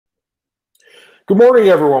Good morning,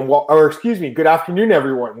 everyone. Good afternoon,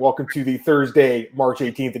 everyone. Welcome to the Thursday, March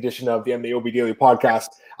 18th edition of the MMAOB Daily Podcast.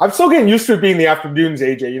 I'm still getting used to it being the afternoons,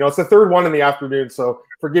 AJ. It's the third one in the afternoon, so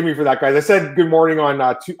forgive me for that, guys. I said good morning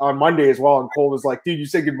on Monday as well, and Cole was like, dude, you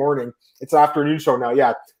said good morning. It's an afternoon show now.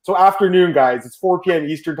 Yeah, so afternoon, guys. It's 4 p.m.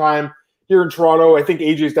 Eastern time here in Toronto. I think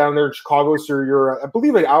AJ's down there in Chicago, so you're, I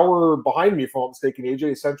believe, an hour behind me, if I'm not mistaken.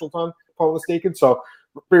 AJ, Central Time, if I'm not mistaken. So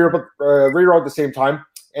we're right around the same time.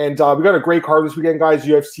 And we got a great card this weekend, guys.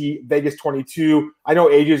 UFC Vegas 22. I know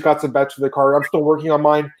AJ's got some bets for the card. I'm still working on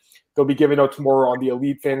mine. They'll be giving out tomorrow on the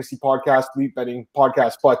Elite Fantasy Podcast, Elite Betting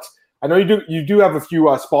Podcast. But I know you do have a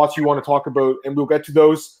few spots you want to talk about, and we'll get to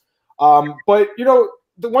those. But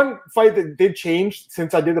the one fight that did change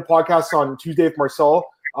since I did the podcast on Tuesday with Marcel,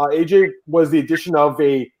 AJ, was the addition of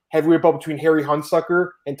a heavyweight bout between Harry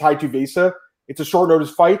Hunsucker and Tai Tuivasa. It's a short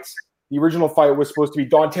notice fight. The original fight was supposed to be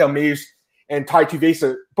Don'Tale Mayes and Tai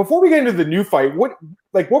Tuivasa. Before we get into the new fight, what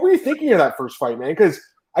were you thinking of that first fight, man? Because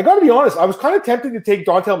I got to be honest, I was kind of tempted to take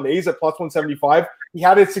Don'Tale Mayes at plus 175. He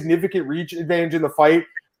had a significant reach advantage in the fight.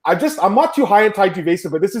 I'm not too high on Tai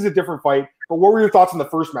Tuivasa, but this is a different fight. But what were your thoughts on the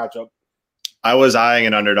first matchup? I was eyeing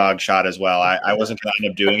an underdog shot as well. I wasn't going to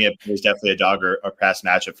end up doing it, but it was definitely a dog or pass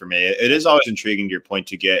matchup for me. It is always intriguing, to your point,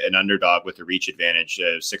 to get an underdog with a reach advantage,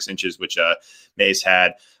 6 inches, which Mace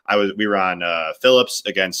had. We were on Phillips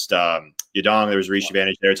against Yadong. There was a reach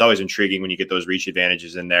advantage there. It's always intriguing when you get those reach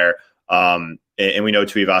advantages in there. And we know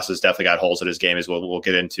Tuivasa's definitely got holes in his game, as we'll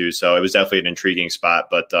get into. So it was definitely an intriguing spot,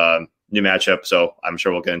 but new matchup. So I'm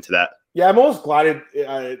sure we'll get into that. Yeah, I'm almost glad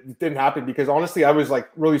it didn't happen, because honestly, I was like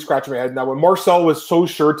really scratching my head. Now, when Marcel was so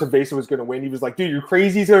sure Tuivasa was going to win, he was like, "Dude, you're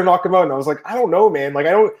crazy. He's going to knock him out." And I was like, "I don't know, man. Like,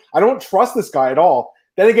 I don't trust this guy at all."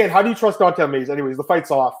 Then again, how do you trust Don'Tale Mayes? Anyways, the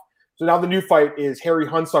fight's off. So now the new fight is Harry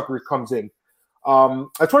Hunsucker comes in. I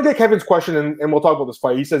just want to get Kevin's question, and we'll talk about this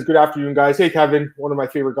fight. He says, "Good afternoon, guys." Hey, Kevin, one of my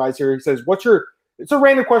favorite guys here. He says, it's a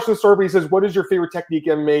random question to start, but he says, "What is your favorite technique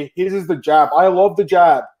in MMA?" His is the jab. I love the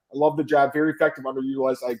jab. Very effective,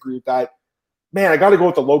 underutilized. I agree with that. Man, I got to go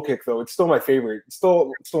with the low kick, though. It's still my favorite. It's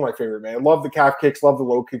still my favorite, man. I love the calf kicks, love the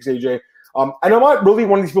low kicks, AJ. And I'm not really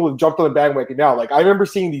one of these people that jumped on the bandwagon now. Like, I remember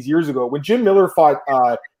seeing these years ago. When Jim Miller fought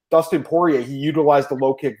Dustin Poirier, he utilized the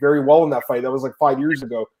low kick very well in that fight. That was like 5 years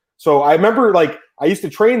ago. So I remember, I used to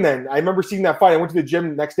train then. I remember seeing that fight. I went to the gym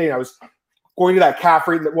the next day, and I was going to that calf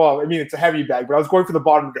right. Well, I mean, it's a heavy bag, but I was going for the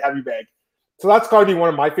bottom of the heavy bag. So that's got to be one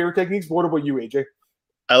of my favorite techniques. But what about you, AJ?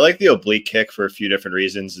 I like the oblique kick for a few different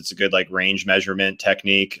reasons. It's a good range measurement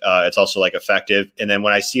technique. It's also effective. And then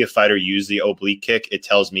when I see a fighter use the oblique kick, it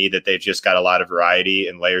tells me that they've just got a lot of variety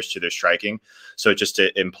and layers to their striking. So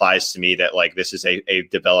it implies to me that this is a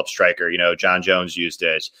developed striker. John Jones used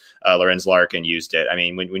it. Lorenz Larkin used it. I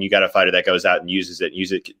mean, when you got a fighter that goes out and uses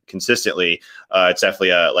it consistently, it's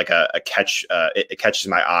definitely a catch. It catches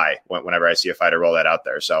my eye whenever I see a fighter roll that out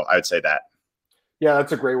there. So I would say that. Yeah,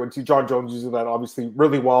 that's a great one too. John Jones uses that obviously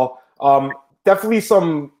really well. Definitely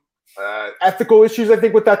some ethical issues, I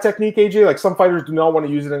think, with that technique, AJ. Like, some fighters do not want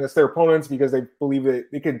to use it against their opponents because they believe that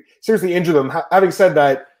it could seriously injure them. Having said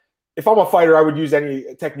that, if I'm a fighter, I would use any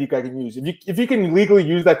technique I can use. If you can legally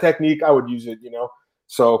use that technique, I would use it.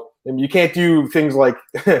 So you can't do things like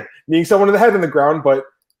kneeing someone in the head on the ground, but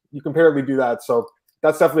you can apparently do that. So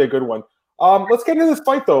that's definitely a good one. Let's get into this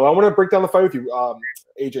fight, though. I want to break down the fight with you,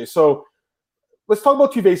 AJ. So let's talk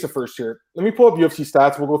about Tuivasa first here. Let me pull up UFC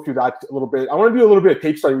stats. We'll go through that a little bit. I want to do a little bit of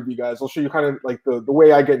tape study with you guys. I'll show you kind of the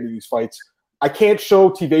way I get into these fights. I can't show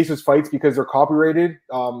Tuivasa's fights because they're copyrighted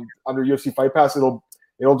under UFC Fight Pass.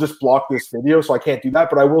 It'll just block this video, so I can't do that.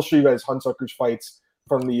 But I will show you guys Hunsucker's fights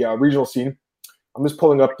from the regional scene. I'm just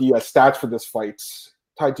pulling up the stats for this fight.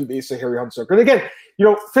 Tai Tuivasa, Harry Hunsucker. And again,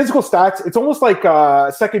 physical stats, it's almost like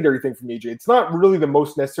a secondary thing for me, AJ. It's not really the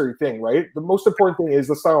most necessary thing, right? The most important thing is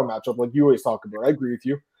the style matchup, like you always talk about. I agree with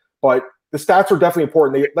you. But the stats are definitely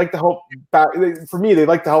important. They like to help back, for me, they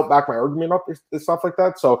like to help back my argument up and stuff like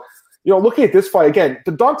that. So, looking at this fight, again,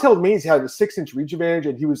 the Don'Tale Mayes had a 6-inch reach advantage,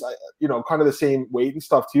 and he was, kind of the same weight and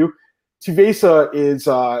stuff too. Tuivasa is,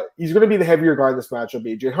 he's going to be the heavier guy in this matchup,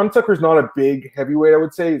 AJ. Hunsucker's not a big heavyweight, I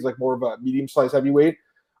would say. He's more of a medium-sized heavyweight.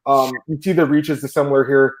 You see the reach is dissimilar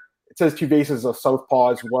here. It says Tuivasa is a southpaw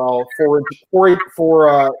as well,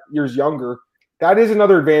 4 years younger. That is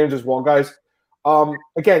another advantage as well, guys.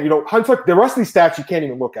 Again, Hunsucker, the rest of these stats you can't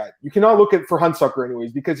even look at. You cannot look at for Hunsucker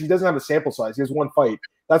anyways because he doesn't have a sample size. He has one fight.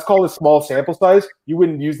 That's called a small sample size. You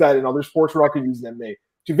wouldn't use that in other sports. We're not going to use it in MMA.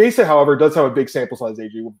 Tuivasa, however, does have a big sample size,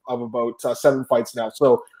 AJ, of about 7 fights now.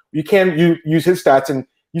 So you can use his stats, and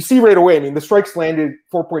you see right away. I mean, the strikes landed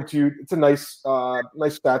 4.2. It's a nice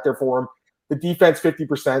stat there for him. The defense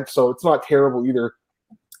 50%, so it's not terrible either.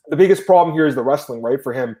 the biggest problem here is the wrestling, right?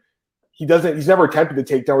 For him, he's never attempted a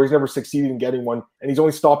takedown, or he's never succeeded in getting one, and he's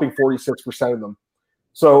only stopping 46% of them.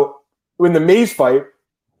 So in the Mays fight,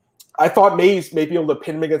 I thought Mays may be able to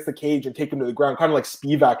pin him against the cage and take him to the ground, kind of like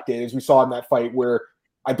Spivak did, as we saw in that fight, where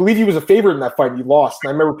I believe he was a favorite in that fight and he lost. And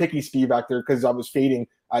I remember picking Spivak there because I was fading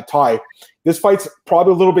Ty. This fight's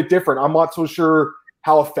probably a little bit different. I'm not so sure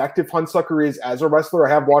how effective Hunsucker is as a wrestler.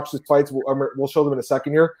 I have watched his fights. We'll show them in a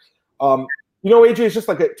second here. AJ, it's just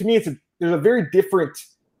like to me, there's a very different.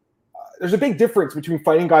 There's a big difference between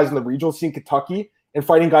fighting guys in the regional scene, Kentucky, and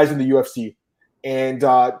fighting guys in the UFC. And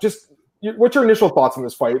what's your initial thoughts on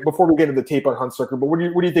this fight before we get into the tape on Hunsucker? But what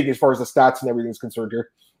do you think as far as the stats and everything is concerned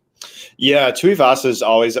here? Yeah, Tuivasa is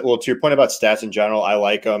always, well, to your point about stats in general, I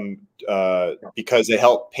like them because they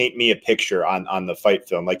help paint me a picture on the fight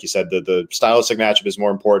film. Like you said, the stylistic matchup is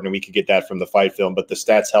more important, and we could get that from the fight film, but the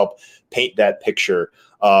stats help paint that picture.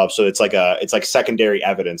 So it's like secondary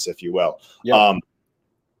evidence, if you will. Yep.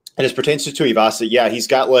 And as pertains to Tuivasa, yeah, he's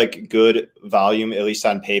got like good volume, at least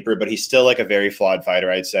on paper, but he's still like a very flawed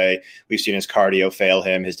fighter, I'd say. We've seen his cardio fail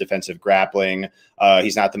him, his defensive grappling.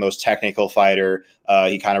 He's not the most technical fighter.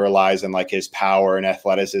 He kind of relies on like his power and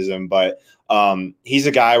athleticism, but he's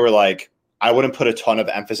a guy where like I wouldn't put a ton of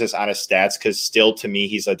emphasis on his stats because still to me,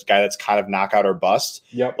 he's a guy that's kind of knockout or bust.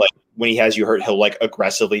 Yep. Like when he has you hurt, he'll like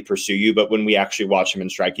aggressively pursue you. But when we actually watch him in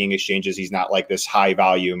striking exchanges, he's not like this high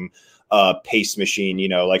volume pace machine,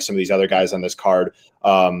 like some of these other guys on this card,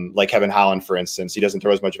 like Kevin Holland, for instance. He doesn't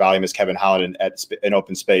throw as much volume as Kevin Holland in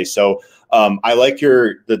open space. So I like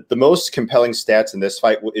the most compelling stats in this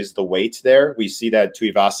fight is the weight there. We see that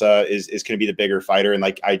Tuivasa is going to be the bigger fighter. And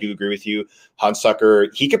like, I do agree with you,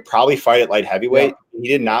 Hunsucker, he could probably fight at light heavyweight. Yeah. He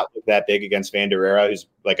did not look that big against Vanderera, who's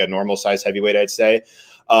like a normal size heavyweight, I'd say.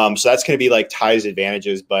 So that's going to be like Ty's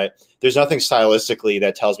advantages, but there's nothing stylistically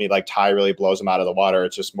that tells me like Ty really blows him out of the water.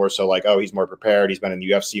 It's just more so like, oh, he's more prepared. He's been in the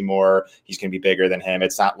UFC more. He's going to be bigger than him.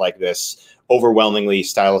 It's not like this overwhelmingly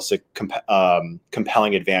stylistic,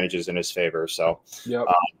 compelling advantages in his favor. So,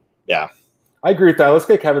 yeah. I agree with that. Let's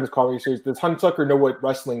get Kevin's comment. He says, does Hunsucker know what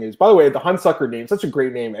wrestling is? By the way, the Hunsucker name, such a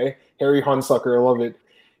great name, eh? Harry Hunsucker. I love it.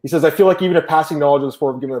 He says, I feel like even a passing knowledge of the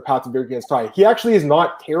sport of giving him a path to victory against Ty. He actually is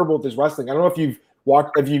not terrible at his wrestling. I don't know if you've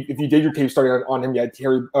if you did your tape study on him yet,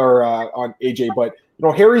 Harry, or on AJ, but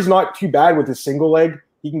Harry's not too bad with his single leg.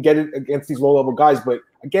 He can get it against these low level guys, but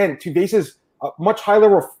again, Tuivasa's a much high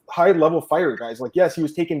level fighter, guys. Like, yes, he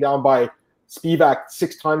was taken down by Spivak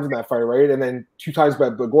 6 times in that fight, right, and then 2 times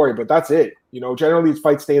by Blagori, but that's it. Generally these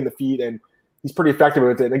fights stay in the feet, and he's pretty effective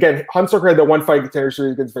with it. And again, Hunsucker had that one fight contender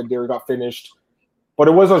series against Vanderera, got finished, but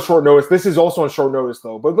it was on short notice. This is also on short notice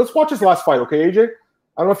though. But let's watch his last fight, okay, AJ?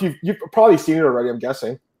 I don't know if you've probably seen it already, I'm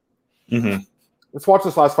guessing. Mm-hmm. Let's watch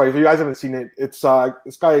this last fight. If you guys haven't seen it, it's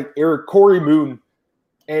this guy, Corey Moon.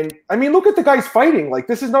 And, I mean, look at the guy's fighting. Like,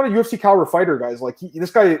 this is not a UFC caliber fighter, guys. Like,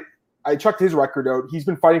 this guy, I checked his record out. He's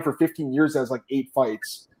been fighting for 15 years and has, like, 8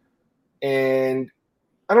 fights. And,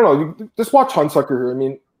 I don't know. Just watch Hunsucker here. I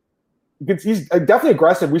mean, he's definitely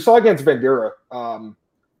aggressive. We saw against Vanderera.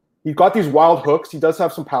 He's got these wild hooks. He does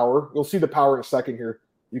have some power. You'll see the power in a second here.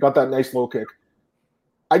 He got that nice low kick.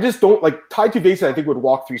 I just don't like Ty Tuivasa. I think would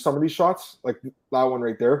walk through some of these shots, like that one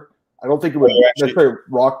right there. I don't think it would necessarily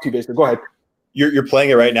rock Tuivasa. Go ahead. You're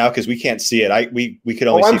playing it right now because we can't see it. We could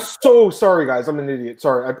only. I'm so sorry, guys. I'm an idiot.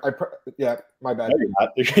 Sorry. Yeah, my bad. No,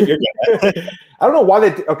 you're good. I don't know why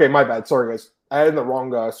they. Okay, my bad. Sorry, guys. I had the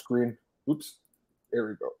wrong screen. Oops. There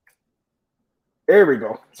we go. There we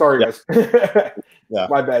go. Sorry, guys. Yeah.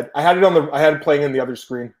 My bad. I had it playing in the other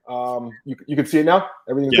screen. You can see it now.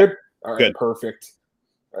 Everything's good. All right. Good. Perfect.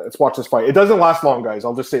 All right, let's watch this fight. It doesn't last long, guys.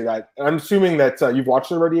 I'll just say that. I'm assuming that you've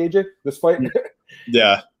watched it already, AJ, this fight?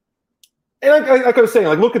 Yeah. And like I was saying,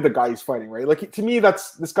 like, look at the guy he's fighting, right? Like, to me,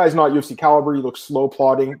 this guy's not UFC caliber. He looks slow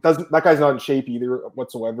plodding. That guy's not in shape either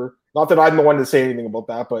whatsoever. Not that I'm the one to say anything about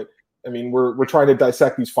that, but, I mean, we're trying to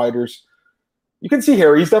dissect these fighters. You can see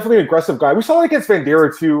here, he's definitely an aggressive guy. We saw it against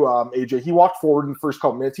Vanderera too, AJ. He walked forward in the first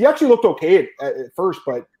couple minutes. He actually looked okay at first,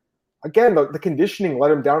 but, again, the conditioning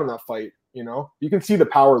let him down in that fight. You can see the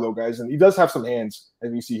power though, guys, and he does have some hands,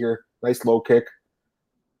 as you see here. Nice low kick.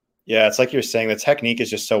 Yeah, it's like you're saying, the technique is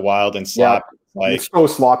just so wild and sloppy. Yeah, it's so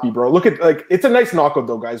sloppy, bro. Look at it's a nice knockout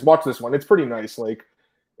though, guys. Watch this one. It's pretty nice. Like,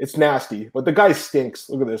 it's nasty, but the guy stinks.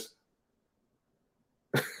 Look at this.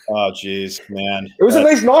 Oh, jeez, man. It was a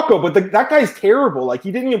nice knockout, but that guy's terrible. Like,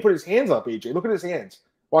 he didn't even put his hands up, AJ. Look at his hands.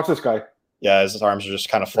 Watch this guy. Yeah, his arms are just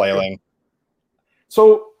kind of flailing.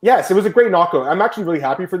 So, yes, it was a great knockout. I'm actually really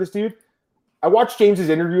happy for this dude. I watched James's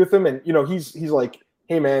interview with him, and he's like,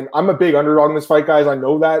 "Hey man, I'm a big underdog in this fight, guys. I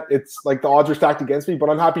know that it's like the odds are stacked against me,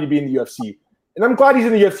 but I'm happy to be in the UFC." And I'm glad he's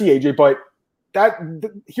in the UFC, AJ, but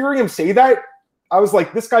hearing him say that, I was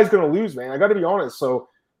like, this guy's going to lose, man. I got to be honest. So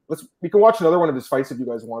we can watch another one of his fights if you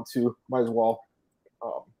guys want to. Might as well.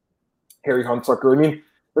 Harry Hunsucker. I mean,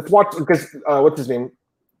 let's watch, because what's his name?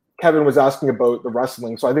 Kevin was asking about the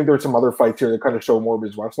wrestling. So I think there were some other fights here that kind of show more of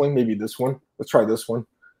his wrestling. Maybe this one. Let's try this one.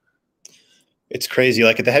 It's crazy.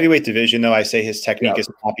 Like at the heavyweight division, though, I say his technique is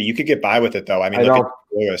sloppy. You could get by with it, though. I mean, look at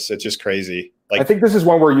Lewis. It's just crazy. Like, I think this is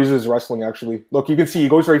one where he uses wrestling, actually. Look, you can see he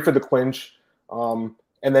goes right for the clinch, and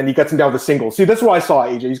then he gets him down with the single. See, that's what I saw,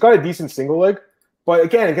 AJ. He's got a decent single leg, but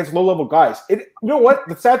again, against low-level guys. You know what?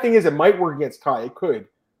 The sad thing is it might work against Ty. It could.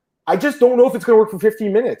 I just don't know if it's going to work for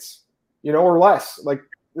 15 minutes, or less. Like,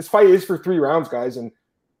 this fight is for 3 rounds, guys, and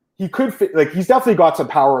he could fit. Like, he's definitely got some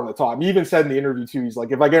power on the top. He even said in the interview, too, he's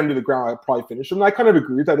like, if I get him to the ground, I'd probably finish him. And I kind of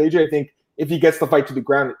agree with that, AJ. I think if he gets the fight to the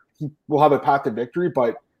ground, he will have a path to victory,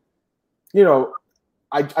 but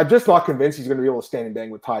I'm just not convinced he's going to be able to stand and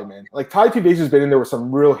bang with Ty, man. Like, Ty Tuivasa has been in there with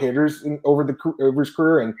some real hitters over his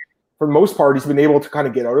career, and for the most part, he's been able to kind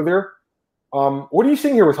of get out of there. What are you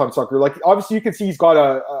seeing here with Hunsucker? Like, obviously, you can see he's got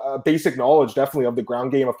a basic knowledge, definitely, of the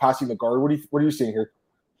ground game, of passing the guard. What are you seeing here?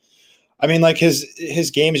 I mean, like,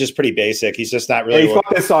 his game is just pretty basic. He's just not really. He's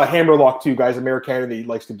got this hammer lock too, guys. Americana that he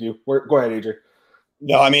likes to do. Go ahead, AJ.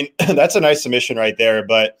 No, I mean that's a nice submission right there,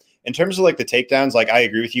 but. In terms of like the takedowns, like I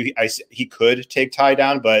agree with you. He could take Ty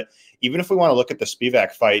down, but even if we want to look at the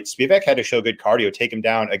Spivak fight, Spivak had to show good cardio, take him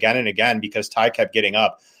down again and again because Ty kept getting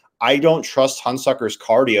up. I don't trust Hunsucker's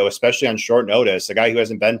cardio, especially on short notice. A guy who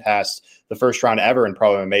hasn't been past the first round ever in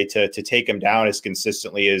pro MMA to take him down as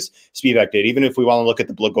consistently as Spivak did. Even if we want to look at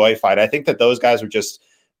the Blagoy fight, I think that those guys were just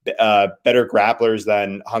better grapplers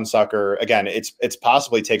than Hunsucker. Again, it's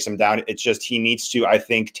possibly takes him down. It's just he needs to, I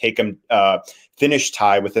think, take him finish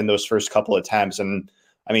Ty within those first couple attempts. And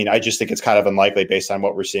I mean, I just think it's kind of unlikely based on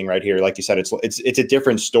what we're seeing right here. Like you said, it's a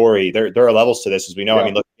different story. There are levels to this, as we know. Yeah. I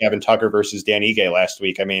mean, look at Gavin Tucker versus Dan Ige last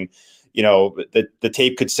week. I mean, the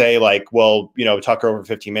tape could say like, well, Tucker over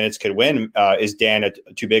 15 minutes could win. Is Dan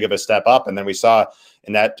too big of a step up? And then we saw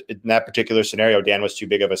in that particular scenario, Dan was too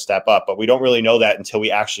big of a step up, but we don't really know that until we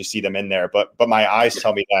actually see them in there. But my eyes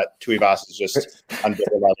tell me that Tuivasa is just on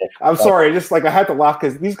different level. I'm sorry, I had to laugh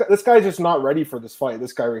because this guy's just not ready for this fight.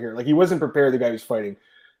 This guy right here, like he wasn't prepared. The guy who's fighting.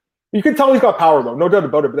 You can tell he's got power though, no doubt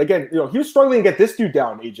about it. But again, he was struggling to get this dude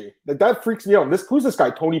down, AJ. That freaks me out. Who's this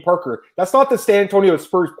guy, Tony Parker? That's not the San Antonio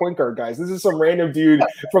Spurs point guard, guys. This is some random dude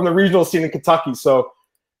from the regional scene in Kentucky. So,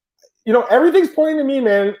 everything's pointing to me,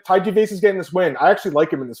 man. Ty Tuivasa is getting this win. I actually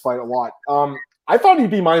like him in this fight a lot. I thought he'd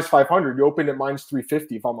be minus 500. He opened at minus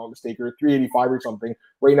 350, if I'm not mistaken, or 385 or something.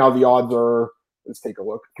 Right now, the odds are, let's take a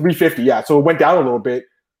look, 350. Yeah, so it went down a little bit.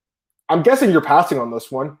 I'm guessing you're passing on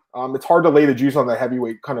this one. It's hard to lay the juice on the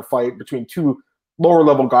heavyweight kind of fight between two lower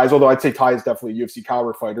level guys, although I'd say Ty is definitely a UFC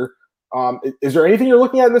caliber fighter. Is there anything you're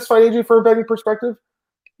looking at in this fight, AJ, for a betting perspective?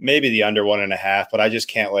 Maybe the under 1.5, but I just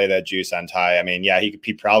can't lay that juice on Ty. I mean, yeah,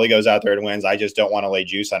 he probably goes out there and wins. I just don't want to lay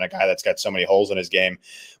juice on a guy that's got so many holes in his game.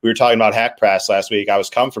 We were talking about hack press last week. I was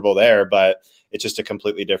comfortable there, but it's just a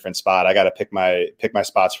completely different spot. I got to pick my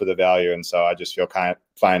spots for the value, and so I just feel kind of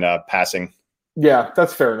fine passing. Yeah,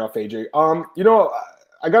 that's fair enough, AJ.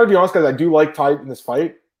 I got to be honest, guys. I do like Ty in this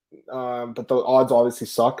fight, but the odds obviously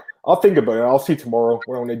suck. I'll think about it. I'll see tomorrow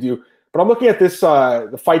what I want to do. But I'm looking at this.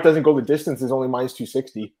 The fight doesn't go the distance. It's only minus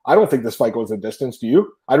 260. I don't think this fight goes the distance. Do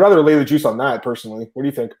you? I'd rather lay the juice on that personally. What do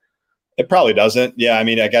you think? It probably doesn't. Yeah, I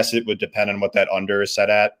mean, I guess it would depend on what that under is set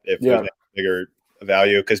at. If there's a bigger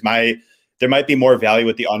value, because there might be more value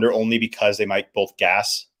with the under only because they might both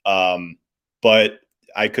gas. But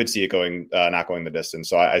I could see it going not going the distance.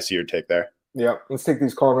 So I see your take there. Yeah, let's take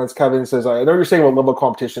these comments. Kevin says, I know you're saying about level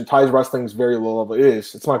competition. Ty's wrestling is very low level. It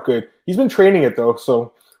is. It's not good. He's been training it, though,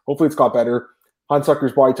 so hopefully it's got better.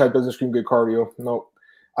 Hunsucker's body type doesn't scream good cardio. No.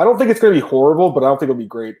 I don't think it's going to be horrible, but I don't think it'll be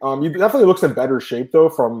great. He definitely looks in better shape, though,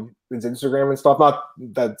 from his Instagram and stuff. Not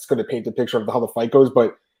that's going to paint the picture of how the fight goes,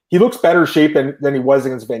 but he looks better shape than he was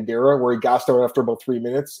against Bandera, where he gassed out after about 3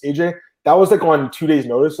 minutes, AJ. That was like on 2 days'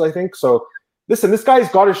 notice, I think. So, listen, this guy's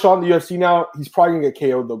got a shot in the UFC now. He's probably going to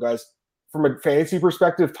get KO'd, though, guys. From a fantasy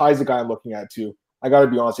perspective, Ty's the guy I'm looking at, too. I got to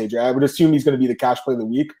be honest, AJ. I would assume he's going to be the cash play of the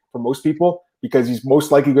week for most people because he's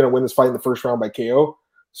most likely going to win this fight in the first round by KO.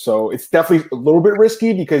 So it's definitely a little bit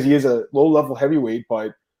risky because he is a low-level heavyweight,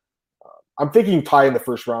 but I'm thinking Ty in the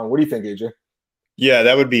first round. What do you think, AJ? Yeah,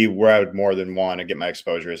 that would be where I would more than want to get my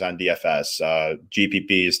exposures on DFS.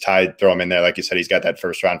 GPPs, Ty, throw him in there. Like you said, he's got that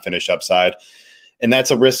first-round finish upside. And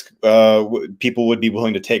that's a risk people would be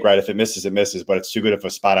willing to take, right? If it misses, it misses. But it's too good of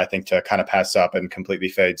a spot, I think, to kind of pass up and completely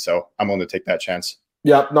fade. So I'm willing to take that chance.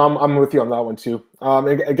 Yeah, no, I'm with you on that one too.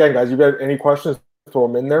 Again, guys, you got any questions? Throw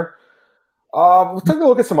them in there. We'll take a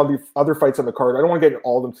look at some other fights on the card. I don't want to get into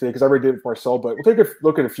all of them today because I already did it for myself, but we'll take a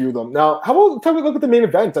look at a few of them. Now, how about take a look at the main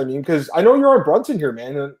event? I mean, because I know you're on Brunson here,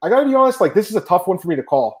 man, and I gotta be honest, like this is a tough one for me to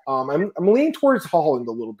call. I'm leaning towards Holland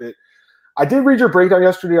a little bit. I did read your breakdown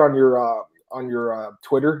yesterday on your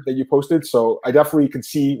Twitter that you posted, so I definitely can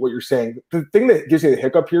see what you're saying. The thing that gives me the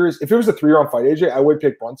hiccup here is if it was a 3-round fight, AJ, I would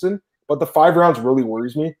pick Brunson, but the 5 rounds really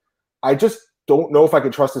worries me. I just don't know if I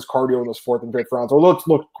can trust his cardio in those 4th and 5th rounds, although it's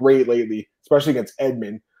looked great lately, especially against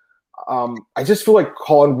Edmund. I just feel like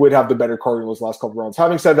Holland would have the better cardio in those last couple rounds.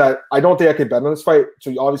 Having said that, I don't think I could bet on this fight.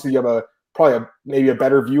 So obviously you have maybe a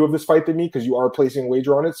better view of this fight than me because you are placing a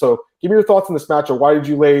wager on it. So give me your thoughts on this matchup. Why did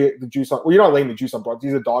you lay the juice on? Well, you're not laying the juice on Brunson.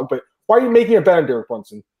 He's a dog, but why are you making a bet on Derek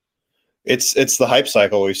Brunson? It's the hype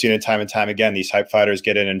cycle. We've seen it time and time again. These hype fighters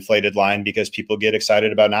get an inflated line because people get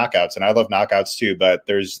excited about knockouts, and I love knockouts too. But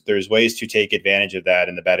there's ways to take advantage of that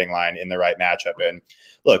in the betting line in the right matchup. And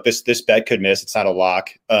look, this bet could miss. It's not a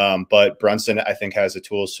lock, but Brunson I think has the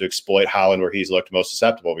tools to exploit Holland where he's looked most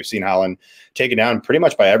susceptible. We've seen Holland taken down pretty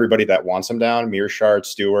much by everybody that wants him down: Mearshart,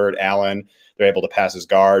 Stewart, Allen. They're able to pass his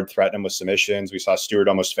guard, threaten him with submissions. We saw Stewart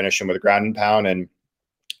almost finish him with a ground and pound, and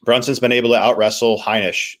Brunson's been able to out-wrestle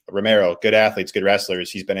Heinisch, Romero, good athletes, good wrestlers.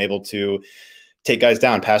 He's been able to take guys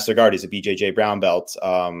down, pass their guard. He's a BJJ brown belt.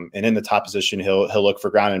 And in the top position, he'll look for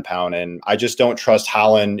ground and pound. And I just don't trust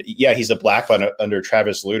Holland. Yeah, he's a black belt under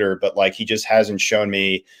Travis Lutter, but like he just hasn't shown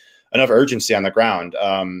me enough urgency on the ground.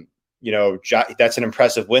 That's an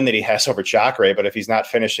impressive win that he has over Jacare, but if he's not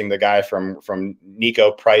finishing the guy from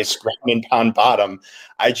Nico Price ground and pound bottom,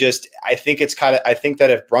 I think that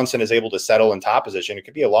if Brunson is able to settle in top position, it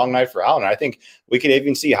could be a long night for Holland. I think we could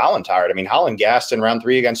even see Holland tired. I mean, Holland gassed in round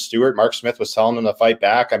 3 against Stewart. Mark Smith was telling him to fight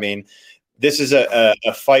back. I mean, this is a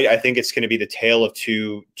fight. I think it's going to be the tale of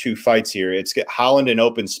two fights here. It's Holland in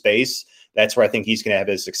open space. That's where I think he's going to have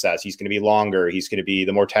his success. He's going to be longer. He's going to be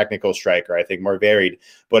the more technical striker, I think, more varied.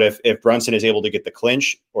 But if Brunson is able to get the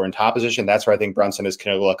clinch or in top position, that's where I think Brunson is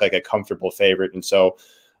going to look like a comfortable favorite. And so,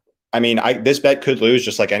 I mean, this bet could lose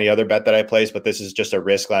just like any other bet that I place, but this is just a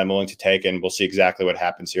risk that I'm willing to take, and we'll see exactly what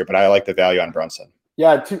happens here. But I like the value on Brunson.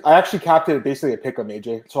 Yeah, I actually capped it basically a pick 'em,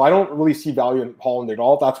 AJ. So I don't really see value in Holland at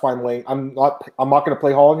all. That's why I'm not going to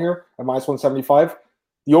play Holland here at minus 175.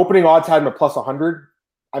 The opening odds had him at plus 100.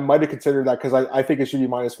 I might have considered that because I think it should be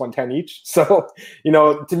minus 110 each. So,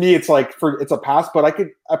 to me, it's like it's a pass, but I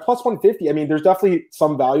could at plus 150. I mean, there's definitely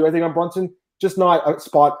some value, I think, on Brunson, just not a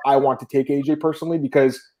spot I want to take AJ personally,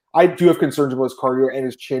 because I do have concerns about his cardio and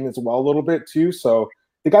his chin as well a little bit too. So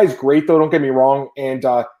the guy's great though, don't get me wrong. And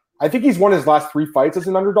I think he's won his last 3 fights as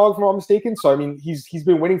an underdog, if I'm not mistaken. So, I mean, he's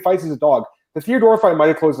been winning fights as a dog. The Theodore fight might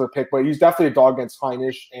have closed the pick, but he's definitely a dog against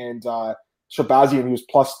Heinisch and Shabazian, he was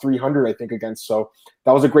plus 300, I think, against. So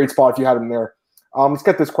that was a great spot if you had him there. Let's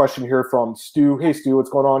get this question here from Stu. Hey, Stu, what's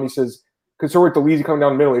going on? He says, concerned with Delisi coming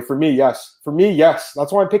down the middle. For me, yes.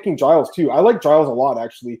 That's why I'm picking Giles, too. I like Giles a lot,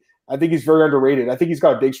 actually. I think he's very underrated. I think he's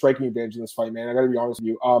got a big striking advantage in this fight, man. I got to be honest with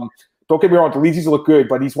you. Don't get me wrong, Delisi's look good,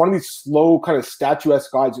 but he's one of these slow, kind of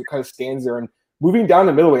statuesque guys who kind of stands there. And moving down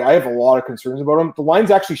the middleweight, I have a lot of concerns about him. The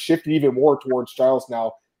line's actually shifted even more towards Giles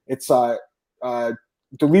now. It's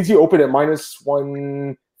Delisi opened at minus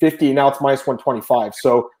 150, now it's minus 125.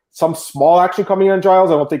 So some small action coming on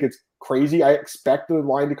Giles. I don't think it's crazy. I expect the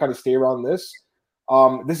line to kind of stay around this.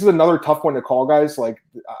 This is another tough one to call, guys. Like,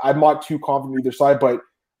 I'm not too confident either side, but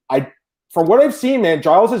from what I've seen, man,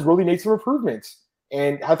 Giles has really made some improvements.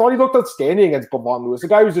 And I thought he looked outstanding against Bavon Lewis. The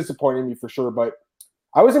guy was disappointing me for sure, but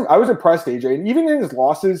I was impressed, AJ. And even in his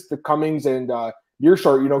losses to Cummings and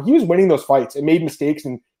Mearshart, he was winning those fights and made mistakes,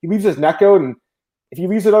 and he leaves his neck out. And if he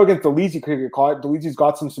leaves it out against Delisi, he could get caught. Delisi's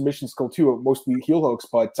got some submission skill too, mostly heel hooks.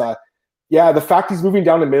 But the fact he's moving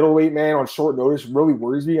down to middleweight, man, on short notice really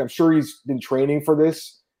worries me. I'm sure he's been training for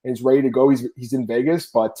this and he's ready to go. He's in Vegas,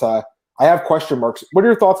 but I have question marks. What are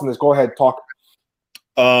your thoughts on this? Go ahead, talk.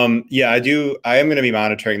 I do. I am going to be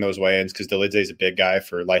monitoring those weigh-ins because Delisi is a big guy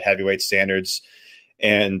for light heavyweight standards,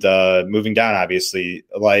 and moving down, obviously,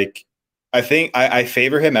 like. I think I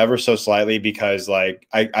favor him ever so slightly because, like,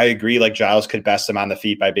 I agree, like, Giles could best him on the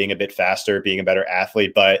feet by being a bit faster, being a better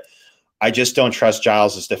athlete, but I just don't trust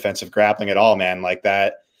Giles' defensive grappling at all, man. Like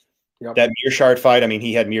that Mearshart fight, I mean,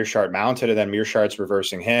 he had Mearshart mounted, and then Mearshart's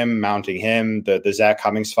reversing him, mounting him. The Zach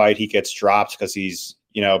Cummings fight, he gets dropped because he's,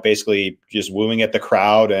 basically just wooing at the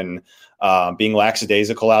crowd and being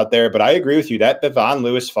lackadaisical out there. But I agree with you, that Bavon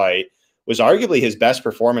Lewis fight was arguably his best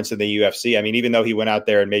performance in the UFC. I mean, even though he went out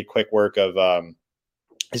there and made quick work of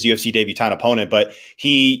his UFC debutant opponent, but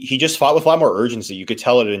he just fought with a lot more urgency. You could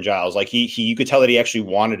tell it in Giles. Like you could tell that he actually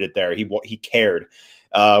wanted it there. He cared.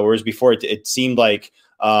 Whereas before it seemed like,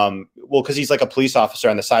 because he's like a police officer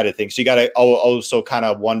on the side of things. So you got to also kind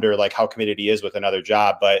of wonder like how committed he is with another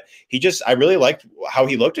job, but I really liked how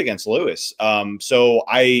he looked against Lewis. So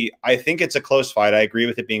I think it's a close fight. I agree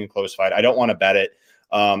with it being a close fight. I don't want to bet it.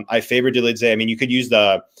 I favor Dolidze. I mean, you could use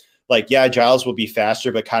Giles will be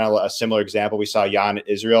faster, but kind of a similar example. We saw Jan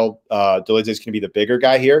Israel. Dolidze is going to be the bigger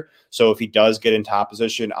guy here. So if he does get in top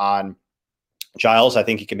position on Giles, I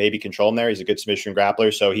think he can maybe control him there. He's a good submission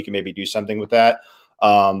grappler, so he can maybe do something with that.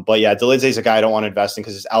 But yeah, Dolidze is a guy I don't want to invest in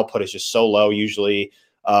because his output is just so low. Usually,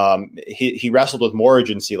 he wrestled with more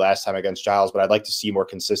urgency last time against Giles, but I'd like to see more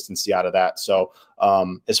consistency out of that. So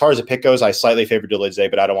as far as a pick goes, I slightly favor Dolidze,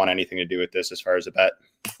 but I don't want anything to do with this as far as a bet.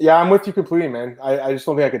 Yeah, I'm with you completely, man. I just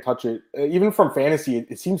don't think I could touch it. Even from fantasy,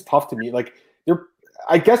 it seems tough to me. Like,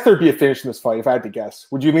 I guess there'd be a finish in this fight if I had to guess.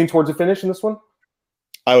 Would you lean towards a finish in this one?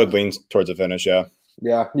 I would lean towards a finish, yeah.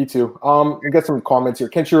 Yeah, me too. I get some comments here.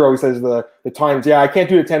 Kenshiro always says the times. Yeah, I can't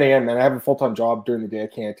do it at 10 a.m., man. I have a full-time job during the day. I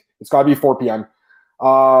can't. It's got to be 4 p.m.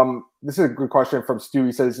 This is a good question from Stu.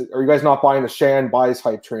 He says, are you guys not buying the Shan buys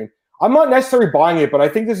hype train? I'm not necessarily buying it, but I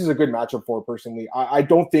think this is a good matchup for her personally. I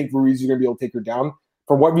don't think Ruiz is going to be able to take her down.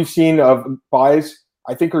 From what we've seen of buys,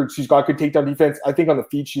 I think she's got good takedown defense. I think on the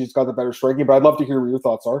feet, she's got the better striking, but I'd love to hear what your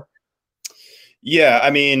thoughts are. Yeah, I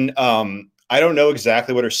mean, I don't know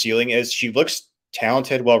exactly what her ceiling is. She looks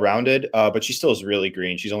talented, well-rounded, but she still is really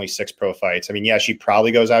green. She's only 6 pro fights. I mean, yeah, she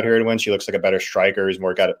probably goes out here and wins. She looks like a better striker. Who's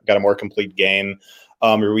got a more complete game.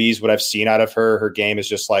 Ruiz, what I've seen out of her game is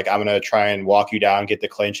just like, I'm going to try and walk you down, get the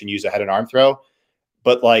clinch, and use a head and arm throw.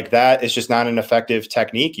 But like that is just not an effective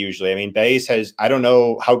technique usually. I mean, I don't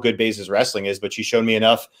know how good Baze's wrestling is, but she showed me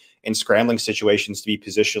enough in scrambling situations to be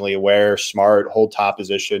positionally aware, smart, hold top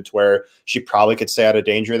position to where she probably could stay out of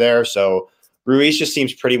danger there. So Ruiz just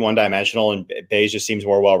seems pretty one-dimensional, and Baze just seems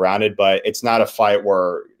more well-rounded, but it's not a fight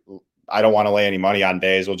where I don't want to lay any money on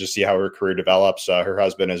Baze. We'll just see how her career develops. Her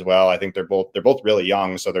husband as well. I think they're both really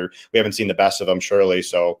young, so we haven't seen the best of them, surely.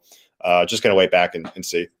 So just going to wait back and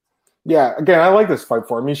see. Yeah, again, I like this fight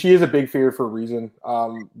for her. I mean, she is a big favorite for a reason.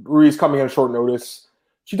 Ruiz coming on short notice.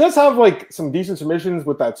 She does have like some decent submissions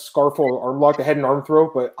with that scarful arm lock, the head and arm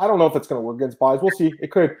throw, but I don't know if it's going to work against Baze. We'll see.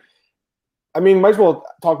 It could. I mean, might as well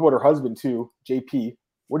talk about her husband too, JP.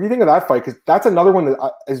 What do you think of that fight? Because that's another one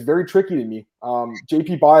that is very tricky to me.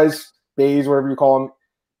 JP Baze, whatever you call him.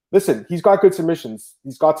 Listen, he's got good submissions.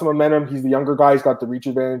 He's got some momentum. He's the younger guy. He's got the reach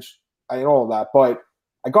advantage. I know all that, but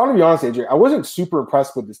I got to be honest, AJ, I wasn't super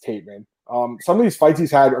impressed with this tape, man. Some of these fights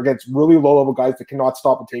he's had are against really low-level guys that cannot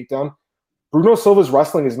stop a takedown. Bruno Silva's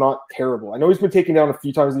wrestling is not terrible. I know he's been taken down a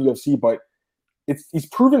few times in the UFC, but he's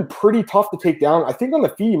proven pretty tough to take down. I think on the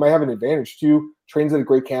feet he might have an advantage too. Trains at a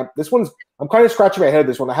great camp. I'm kind of scratching my head at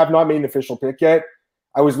this one. I have not made an official pick yet.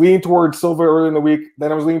 I was leaning towards Silva earlier in the week.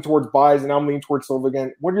 Then I was leaning towards Baze, and now I'm leaning towards Silva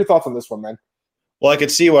again. What are your thoughts on this one, man? Well, I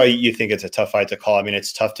could see why you think it's a tough fight to call. I mean,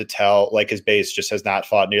 it's tough to tell. Like, his Baze just has not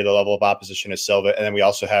fought near the level of opposition as Silva. And then we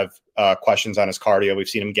also have questions on his cardio. We've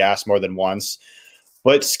seen him gas more than once.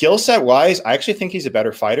 But skill set wise, I actually think he's a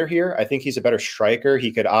better fighter here. I think he's a better striker.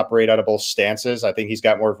 He could operate out of both stances. I think he's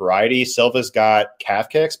got more variety. Silva's got calf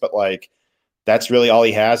kicks, but like that's really all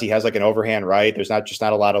he has. He has like an overhand right. There's not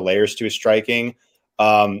a lot of layers to his striking.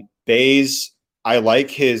 Baze, I like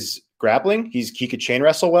his grappling. He could chain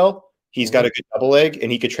wrestle well. He's got a good double leg,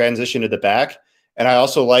 and he could transition to the back. And I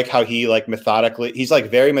also like how he like methodically, he's like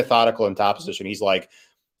very methodical in top position. He's like,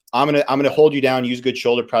 I'm gonna hold you down, use good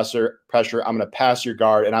shoulder pressure. I'm gonna pass your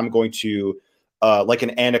guard, and I'm going to like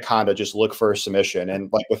an anaconda, just look for a submission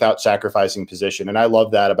and like without sacrificing position. And I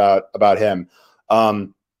love that about him.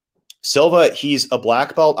 Silva, he's a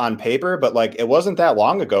black belt on paper, but like it wasn't that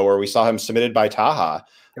long ago where we saw him submitted by Taha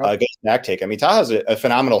against back take. I mean, Taha's a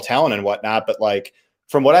phenomenal talent and whatnot, but like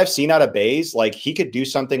from what I've seen out of Baze, like he could do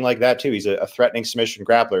something like that too. He's a threatening submission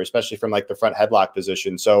grappler, especially from like the front headlock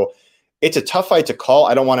position. So it's a tough fight to call.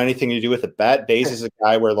 I don't want anything to do with a bet. Baze is a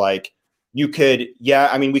guy where like you could,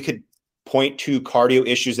 we could point to cardio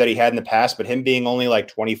issues that he had in the past, but him being only like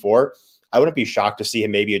 24, I wouldn't be shocked to see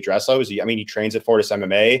him maybe address those. He trains at Fortis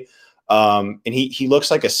MMA. And he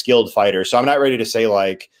looks like a skilled fighter. So I'm not ready to say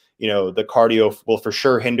like, the cardio will for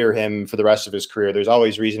sure hinder him for the rest of his career. There's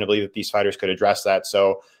always reason to believe that these fighters could address that.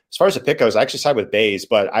 So as far as the pick goes, I actually side with Baze,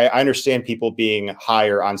 but I understand people being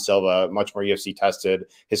higher on Silva, much more UFC tested.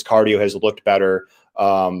 His cardio has looked better,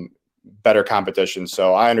 better competition.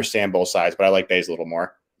 So I understand both sides, but I like Baze a little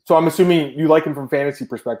more. So I'm assuming you like him from fantasy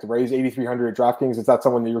perspective, right? He's 8,300 at DraftKings. Is that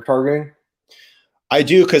someone that you're targeting? I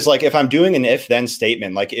do, because like if I'm doing an if-then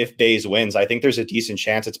statement, like if Baze wins, I think there's a decent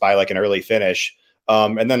chance it's by like an early finish.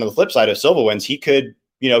 And then on the flip side, if Silva wins, he could,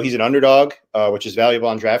 he's an underdog, which is valuable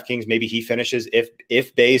on DraftKings. Maybe he finishes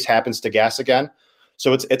if Baze happens to gas again.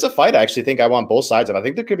 So it's a fight I actually think I want both sides of. I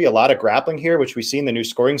think there could be a lot of grappling here, which we see in the new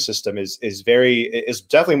scoring system is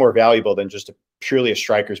definitely more valuable than just purely a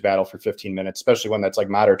striker's battle for 15 minutes, especially one that's like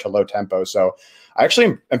moderate to low tempo. So I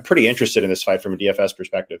actually am pretty interested in this fight from a DFS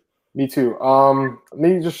perspective. Me too. Let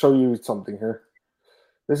me just show you something here.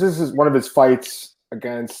 This is one of his fights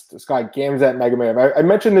against this guy, Gamzat Magomedov. I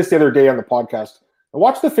mentioned this the other day on the podcast. I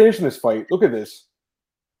watched the finish in this fight. Look at this.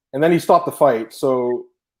 And then he stopped the fight. So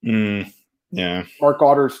yeah, Mark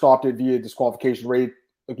Goddard stopped it via disqualification rate.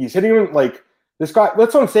 Like he's hitting him like this guy.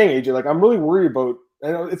 That's what I'm saying, AJ. Like I'm really worried about.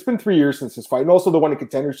 I know it's been 3 years since this fight, and also the one in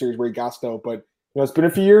Contender Series where he gassed out. But it's been a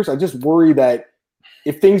few years. I just worry that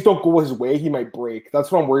if things don't go his way, he might break.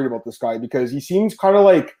 That's what I'm worried about this guy because he seems kind of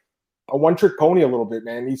like a one-trick pony a little bit,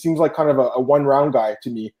 man. He seems like kind of a one-round guy to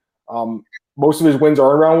me. Most of his wins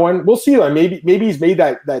are in round one. We'll see. Like maybe he's made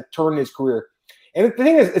that turn in his career. And the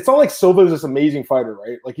thing is, it's not like Silva is this amazing fighter,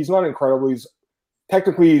 right? Like he's not incredible. He's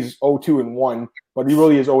 0-2-1, but he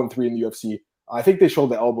really is 0-3 in the UFC. I think they showed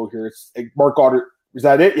the elbow here. It's like Mark Goddard. Is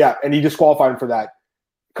that it? Yeah, and he disqualified him for that.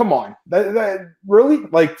 Come on, that really?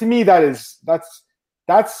 Like to me, that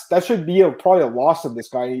should be probably a loss of this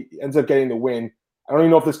guy. He ends up getting the win. I don't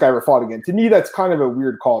even know if this guy ever fought again. To me, that's kind of a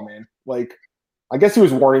weird call, man. Like, I guess he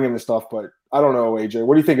was warning him and stuff, but I don't know, AJ.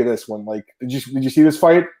 What do you think of this one? Like, did you see this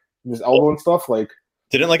fight? This elbow and stuff? Like,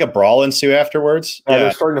 didn't like a brawl ensue afterwards? Yeah,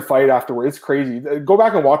 they're starting to fight afterwards. It's crazy. Go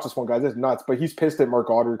back and watch this one, guys. It's nuts. But he's pissed at Mark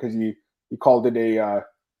Goddard because he called it a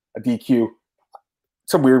DQ.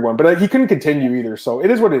 It's a weird one, but he couldn't continue either. So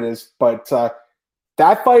it is what it is. But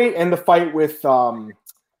that fight and the fight with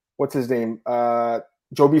what's his name,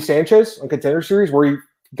 Joby Sanchez on Contender Series, where he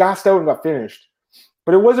gassed out and got finished.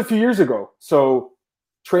 But it was a few years ago. So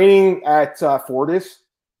training at Fortis,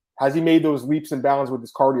 has he made those leaps and bounds with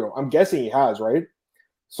his cardio? I'm guessing he has, right?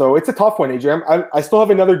 So it's a tough one, AJ. I still have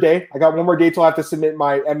another day. I got one more day till I have to submit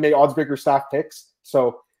my MMA Oddsbreaker staff picks.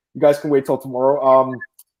 So you guys can wait till tomorrow. I'm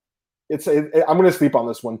going to sleep on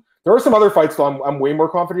this one. There are some other fights though I'm way more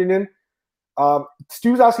confident in.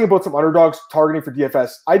 Stu's asking about some underdogs targeting for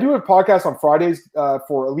DFS. I do a podcast on Fridays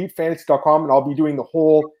for EliteFantasy.com, and I'll be doing the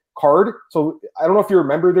whole card. So I don't know if you're a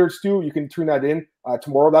member there, Stu. You can tune that in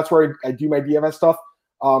tomorrow. That's where I do my DFS stuff.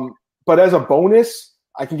 But as a bonus,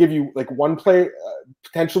 I can give you like one play,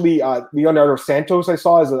 potentially Leonardo Santos I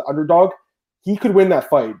saw as an underdog. He could win that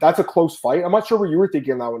fight. That's a close fight. I'm not sure what you were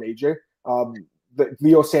thinking on that one, AJ. The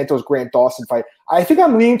Leo Santos Grant Dawson fight. I think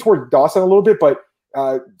I'm leaning toward Dawson a little bit, but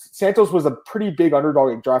Santos was a pretty big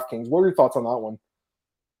underdog at DraftKings. What are your thoughts on that one?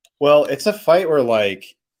 Well, it's a fight where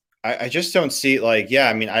like I just don't see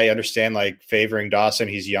I understand like favoring Dawson.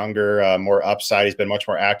 He's younger, more upside. He's been much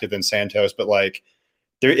more active than Santos, but like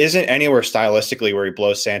there isn't anywhere stylistically where he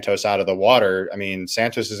blows Santos out of the water. I mean,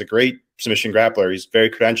 Santos is a great submission grappler. He's very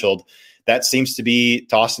credentialed. That seems to be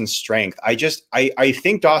Dawson's strength. I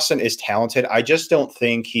think Dawson is talented. I just don't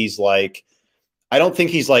think he's like, I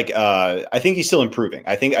think he's still improving.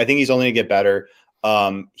 I think he's only gonna get better.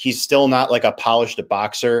 He's still not like a polished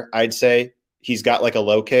boxer, I'd say. He's got like a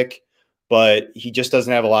low kick, but he just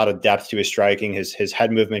doesn't have a lot of depth to his striking. His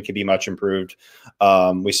head movement can be much improved.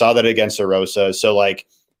 We saw that against Arosa. So like,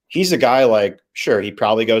 he's a guy like, sure, he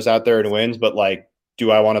probably goes out there and wins, but like, do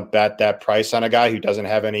I want to bet that price on a guy who doesn't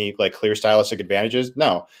have any like clear stylistic advantages?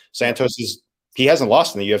 No. Santos he hasn't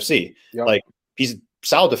lost in the UFC. Yep. Like he's a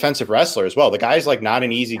solid defensive wrestler as well. The guy's like not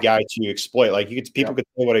an easy guy to exploit. Like people could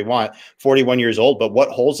say what they want, 41 years old, but what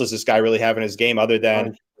holes does this guy really have in his game other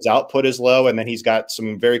than his output is low, and then he's got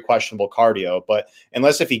some very questionable cardio. But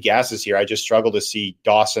unless if he gasses here, I just struggle to see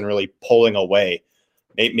Dawson really pulling away.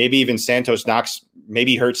 Maybe even Santos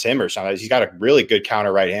maybe hurts him or something. He's got a really good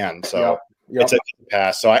counter right hand. So it's a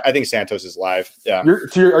pass. So I think Santos is live. Yeah.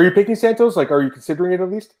 Are you picking Santos? Like, are you considering it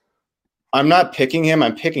at least? I'm not picking him.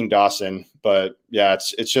 I'm picking Dawson. But yeah,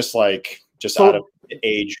 it's just like out of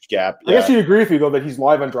age gap. I guess you agree with me though that he's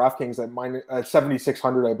live on DraftKings at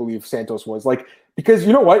 7,600, I believe Santos was. Like, because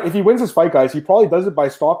you know what? If he wins this fight, guys, he probably does it by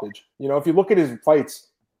stoppage. You know, if you look at his fights,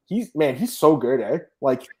 he's so good, eh?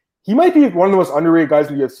 Like, he might be one of the most underrated guys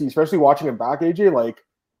in the UFC, especially watching him back, AJ. Like,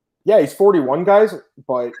 yeah, he's 41, guys,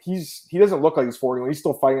 but he doesn't look like he's 41. He's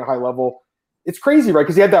still fighting at a high level. It's crazy, right?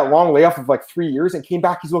 Because he had that long layoff of like 3 years and came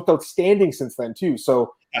back. He's looked outstanding since then too.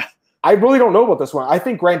 So I really don't know about this one. I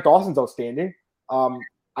think Grant Dawson's outstanding. It's one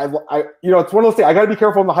of those things. I got to be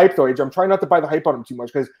careful on the hype though, AJ. I'm trying not to buy the hype on him too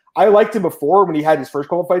much because I liked him before when he had his first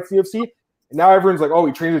couple fights in the UFC, And now everyone's like, oh,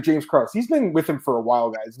 he trains with James Krause. He's been with him for a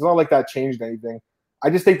while, guys. It's not like that changed anything. I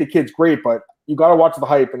just think the kid's great, but you got to watch the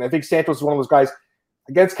hype. And I think Santos is one of those guys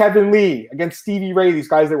against Kevin Lee, against Stevie Ray, these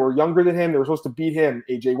guys that were younger than him. They were supposed to beat him.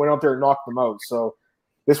 AJ went out there and knocked them out. So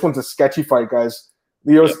this one's a sketchy fight, guys.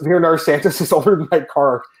 Leonardo Santos is older than my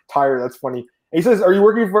car tire. That's funny. And he says, are you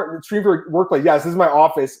working for stream for workplace? Yes, this is my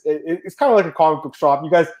office. It's kind of like a comic book shop. You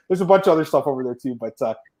guys, there's a bunch of other stuff over there too, but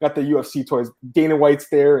got the UFC toys. Dana White's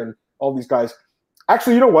there and all these guys.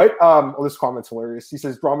 Actually, you know what? This comment's hilarious. He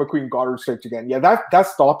says, Drama Queen Goddard strikes again. Yeah, that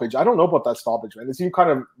stoppage. I don't know about that stoppage, man. It seemed kind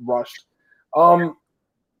of rushed.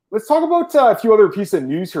 Let's talk about a few other pieces of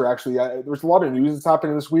news here, actually. There's a lot of news that's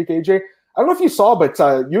happening this week, AJ. I don't know if you saw, but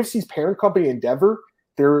UFC's parent company, Endeavor,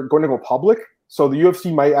 they're going to go public. So the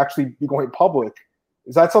UFC might actually be going public.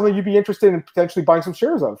 Is that something you'd be interested in potentially buying some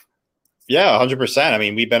shares of? Yeah, 100%. I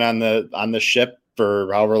mean, we've been on the ship for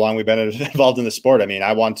however long we've been involved in the sport. I mean,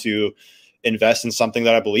 I want to invest in something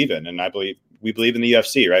that I believe in, and we believe in the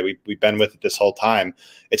UFC, right? We've been with it this whole time.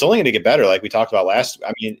 It's only going to get better, like we talked about last.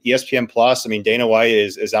 I mean, ESPN Plus. I mean, Dana White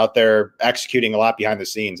is out there executing a lot behind the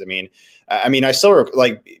scenes. I mean, I still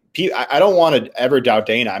like. I don't want to ever doubt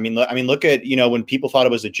Dana. I mean, look at, when people thought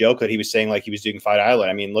it was a joke that he was saying like he was doing Fight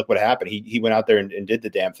Island. I mean, look what happened. He went out there and did the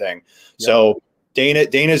damn thing. Yeah. So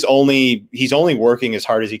Dana's only working as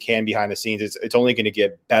hard as he can behind the scenes. It's only going to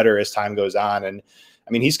get better as time goes on. And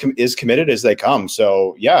I mean, he's committed as they come.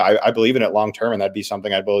 So yeah, I believe in it long term, and that'd be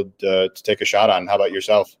something I'd be able to take a shot on. How about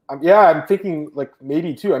yourself? Yeah, I'm thinking like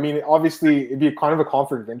maybe too. I mean, obviously it'd be kind of a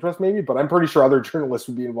conflict of interest maybe, but I'm pretty sure other journalists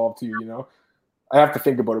would be involved too. I have to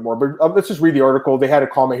think about it more, but let's just read the article. They had a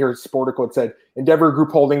comment here. It's Sportico. It said, Endeavor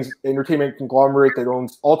Group Holdings, entertainment conglomerate that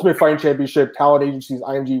owns Ultimate Fighting Championship, talent agencies,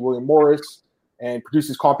 IMG, William Morris, and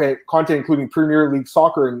produces content including Premier League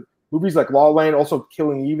soccer and movies like La La Land, also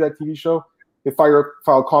Killing Eve, that TV show. They filed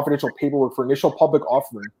confidential paperwork for initial public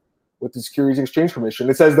offering with the Securities and Exchange Commission.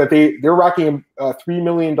 It says that they're racking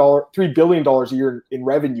 $3 billion a year in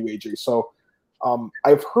revenue, AJ. So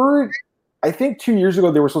I've heard – I think 2 years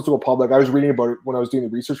ago they were supposed to go public. I was reading about it when I was doing the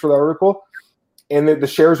research for that article, and the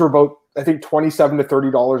shares were about, I think, $27 to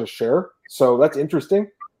 $30 a share. So that's interesting.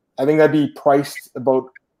 I think that'd be priced about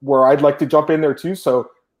where I'd like to jump in there too. So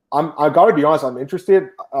I've got to be honest, I'm interested.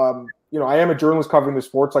 I am a journalist covering the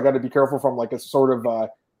sports. I got to be careful from like a sort of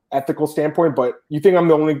ethical standpoint. But you think I'm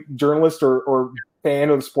the only journalist or fan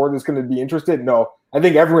of the sport that's going to be interested? No, I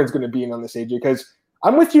think everyone's going to be in on this, AJ, because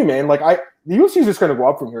I'm with you, man. Like the UFC is just going to go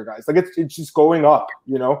up from here, guys. Like it's just going up,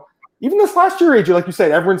 Even this last year, AJ, like you said,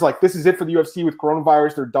 everyone's like, this is it for the UFC with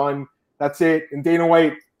coronavirus. They're done. That's it. And Dana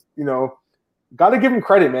White, got to give him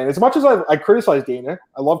credit, man. As much as I criticize Dana,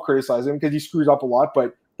 I love criticizing him because he screws up a lot.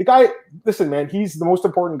 But the guy, listen, man, he's the most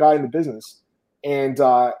important guy in the business. And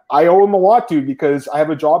I owe him a lot, dude, because I have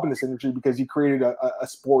a job in this industry because he created a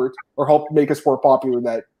sport or helped make a sport popular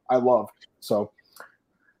that I love. So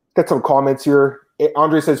got some comments here.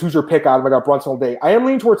 Andre says, who's your pick, Adam? I got Brunson all day. I am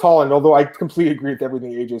leaning towards Holland, although I completely agree with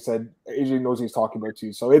everything AJ said. AJ knows what he's talking about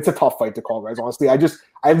too. So it's a tough fight to call, guys. Honestly, I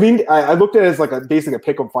looked at it as like basically a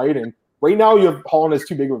pick-up fight. And right now you have Holland as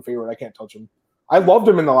too big of a favorite. I can't touch him. I loved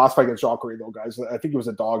him in the last fight against Jacare, though, guys. I think it was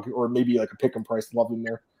a dog or maybe like a pick-up price. Loved him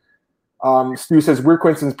there. Stu says, weird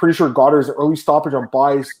coincidence. Pretty sure Goddard's early stoppage on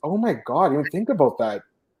buys. Oh my God. I didn't think about that.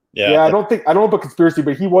 Yeah. I don't know about conspiracy,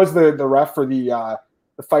 but he was the ref for the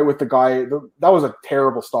fight with the guy. That was a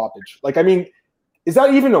terrible stoppage. Like, I mean, is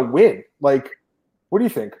that even a win? Like, what do you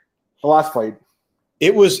think? The last fight.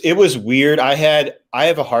 It was weird. I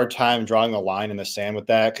have a hard time drawing a line in the sand with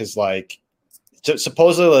that because like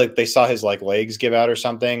supposedly like they saw his like legs give out or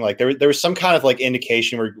something. Like there was some kind of like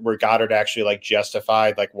indication where Goddard actually like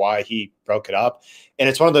justified like why he broke it up. And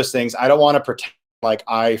it's one of those things I don't want to pretend like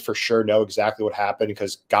I for sure know exactly what happened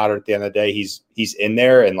because Goddard at the end of the day he's in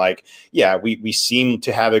there and like yeah we seem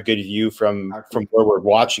to have a good view from where we're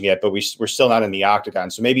watching it, but we're still not in the octagon,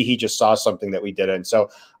 so maybe he just saw something that we didn't. So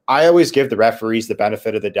I always give the referees the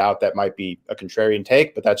benefit of the doubt. That might be a contrarian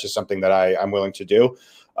take, but that's just something that I'm willing to do.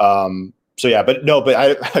 So yeah,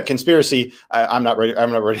 conspiracy. I'm not ready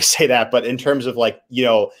to say that. But in terms of like,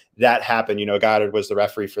 that happened, Goddard was the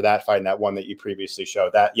referee for that fight and that one that you previously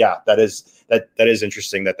showed. That is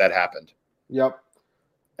interesting that happened. Yep.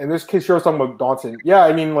 And this case shows something about Dawson. Yeah,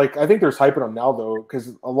 I mean, like I think there's hype on him now though,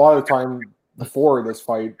 because a lot of the time before this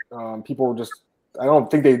fight, people were just I don't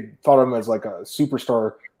think they thought of him as like a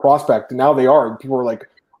superstar prospect, and now they are. People are like,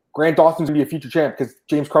 Grant Dawson's gonna be a future champ because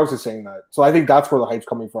James Krause is saying that. So I think that's where the hype's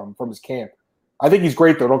coming from his camp. I think he's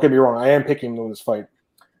great though. Don't get me wrong. I am picking him to win this fight.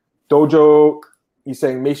 Dojo, he's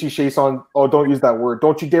saying Macy Chase on. Oh, don't use that word.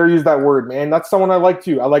 Don't you dare use that word, man. That's someone I like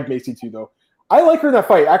too. I like Macy too though. I like her in that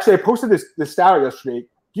fight. Actually, I posted this stat yesterday.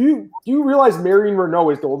 Do you realize Marion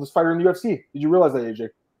Renault is the oldest fighter in the UFC? Did you realize that, AJ?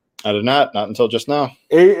 I did not until just now.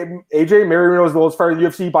 AJ, Marion Renault is the oldest fighter in the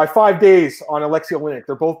UFC by 5 days on Alexia Oleinik.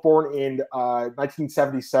 They're both born in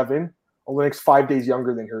 1977. Oleinik's 5 days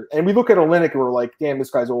younger than her. And we look at Oleinik and we're like, damn,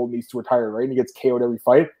 this guy's old, needs to retire, right? And he gets KO'd every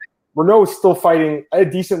fight. Renault is still fighting at a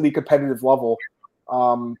decently competitive level.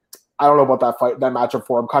 I don't know about that matchup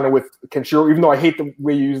for him. Kind of with Kenshiro, even though I hate the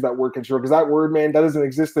way you use that word Kenshiro, because that word, man, that doesn't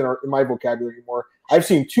exist in my vocabulary anymore. I've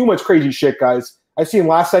seen too much crazy shit, guys. I've seen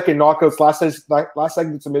last-second knockouts,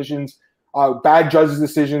 last-second submissions, bad judges'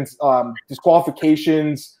 decisions,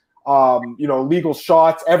 disqualifications, legal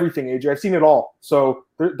shots, everything, AJ. I've seen it all. So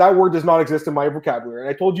that word does not exist in my vocabulary. And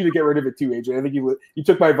I told you to get rid of it too, AJ. I think you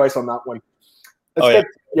took my advice on that one.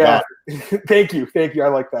 Yeah. Thank you. I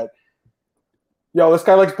like that. Yo, this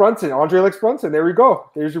guy likes Brunson. Andre likes Brunson. There we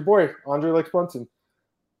go. There's your boy. Andre likes Brunson.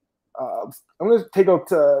 I'm going to take out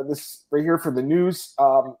this right here for the news.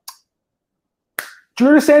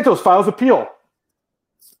 Junior Dos Santos files appeal.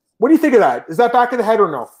 What do you think of that? Is that back of the head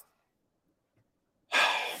or no?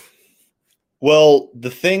 Well,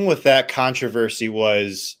 the thing with that controversy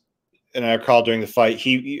was, and I recall during the fight,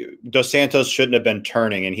 Dos Santos shouldn't have been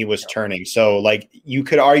turning, and he was turning. So, like, you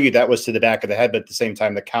could argue that was to the back of the head, but at the same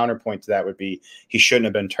time, the counterpoint to that would be he shouldn't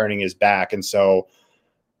have been turning his back. And so,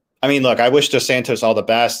 I mean, look, I wish Dos Santos all the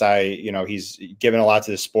best. He's given a lot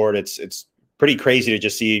to the sport. It's pretty crazy to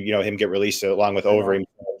just see, him get released along with Overeem.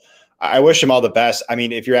 I wish him all the best. I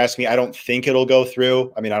mean, if you're asking me, I don't think it'll go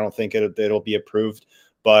through. I mean, I don't think it'll be approved,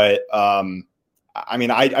 but I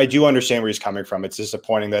mean, I do understand where he's coming from. It's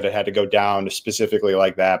disappointing that it had to go down specifically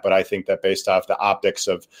like that, but I think that based off the optics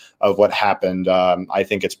of what happened, I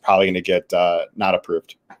think it's probably going to get not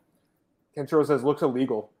approved. Kenshiro says looks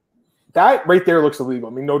illegal. That right there looks illegal.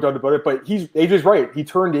 I mean, no doubt about it. But AJ's right. He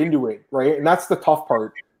turned into it, right? And that's the tough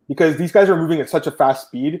part because these guys are moving at such a fast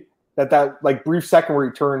speed that like brief second where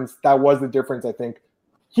he turns, that was the difference. I think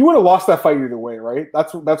he would have lost that fight either way, right?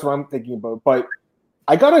 That's what I'm thinking about. But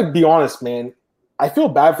I gotta be honest, man. I feel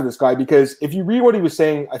bad for this guy because if you read what he was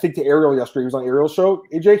saying, I think to Ariel yesterday, he was on Ariel's show,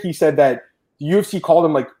 AJ, he said that the UFC called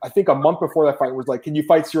him, like, I think a month before that fight was like, can you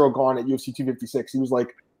fight Cyril Gane at UFC 256? He was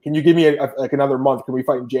like, can you give me like another month? Can we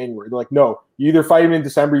fight in January? They're like, no, you either fight him in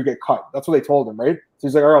December, you get cut. That's what they told him, right? So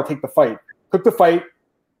he's like, all right, I'll take the fight. Took the fight,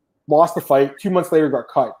 lost the fight. 2 months later, got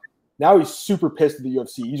cut. Now he's super pissed at the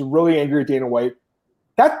UFC. He's really angry at Dana White.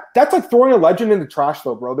 That's like throwing a legend in the trash,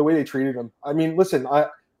 though, bro, the way they treated him. I mean, listen,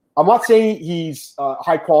 I'm not saying he's a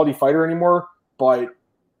high-quality fighter anymore, but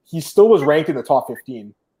he still was ranked in the top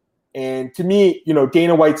 15. And to me,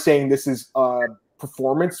 Dana White saying this is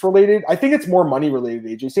performance-related, I think it's more money-related,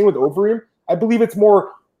 AJ. Same with Overeem. I believe it's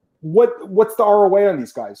more what's the ROI on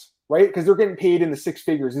these guys, right? Because they're getting paid in the six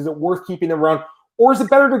figures. Is it worth keeping them around? Or is it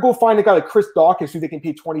better to go find a guy like Chris Dawkins who they can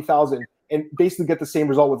pay $20,000 and basically get the same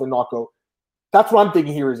result with a knockout? That's what I'm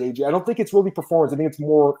thinking here is, AJ. I don't think it's really performance. I think it's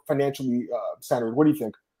more financially centered. What do you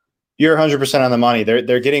think? You're 100% on the money.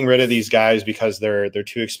 They're getting rid of these guys because they're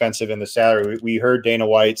too expensive in the salary. We heard Dana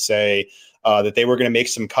White say that they were going to make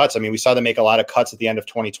some cuts. I mean, we saw them make a lot of cuts at the end of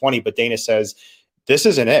 2020, but Dana says this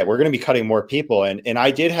isn't it. We're going to be cutting more people. And I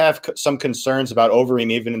did have some concerns about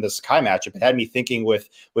Overeem even in the Sakai matchup. It had me thinking with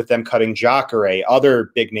them cutting Jacare,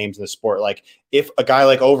 other big names in the sport. Like if a guy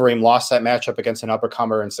like Overeem lost that matchup against an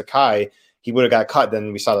uppercomer in Sakai, he would have got cut.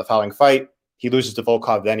 Then we saw the following fight. He loses to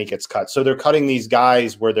Volkov, then he gets cut. So they're cutting these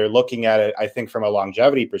guys where they're looking at it, I think, from a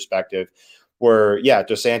longevity perspective, where, yeah,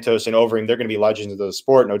 Dos Santos and Overeem, they're going to be legends of the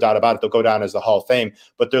sport, no doubt about it. They'll go down as the Hall of Fame.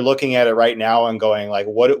 But they're looking at it right now and going, like,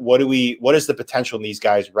 what is the potential in these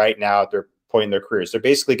guys right now at their point in their careers? They're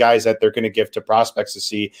basically guys that they're going to give to prospects to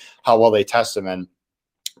see how well they test them. And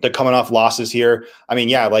they're coming off losses here. I mean,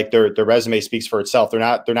 yeah, like their resume speaks for itself. They're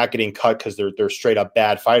not getting cut because they're straight up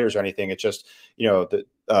bad fighters or anything. It's just,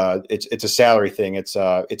 it's a salary thing. It's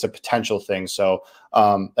a potential thing. So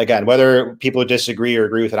again, whether people disagree or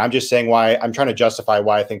agree with it, I'm just saying why I'm trying to justify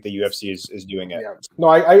why I think the UFC is doing it. Yeah. No,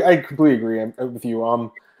 I completely agree with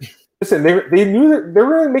you. Listen, they knew that they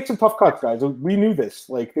were going to make some tough cuts, guys. We knew this.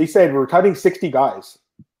 Like they said, we're cutting 60 guys.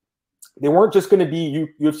 They weren't just going to be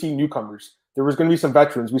UFC newcomers. There was going to be some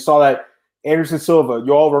veterans. We saw that Anderson Silva,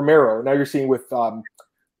 Yoel Romero. Now you're seeing with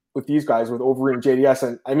these guys, with Overeem and JDS.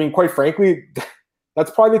 And I mean, quite frankly,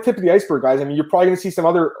 that's probably the tip of the iceberg, guys. I mean, you're probably going to see some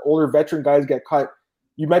other older veteran guys get cut.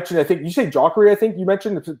 You mentioned, I think you say Jacare. I think you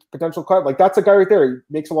mentioned the potential cut. Like that's a guy right there. He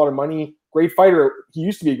makes a lot of money. Great fighter. He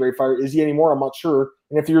used to be a great fighter. Is he anymore? I'm not sure.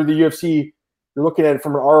 And if you're the UFC, you're looking at it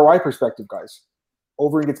from an ROI perspective, guys.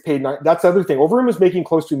 Overeem gets paid. That's the other thing. Overeem is making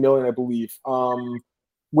close to $1 million, I believe.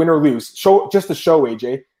 Win or lose, just the show,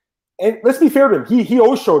 AJ. And let's be fair to him. He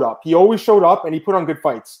always showed up. He always showed up, and he put on good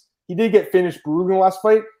fights. He did get finished brutally in the last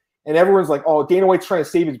fight, and everyone's like, "Oh, Dana White's trying to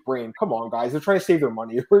save his brain." Come on, guys. They're trying to save their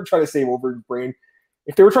money. They're trying to save over his brain.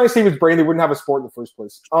 If they were trying to save his brain, they wouldn't have a sport in the first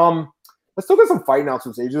place. Let's look at some fight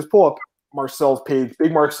announcements. Just pull up Marcel's page.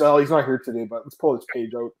 Big Marcel. He's not here today, but let's pull his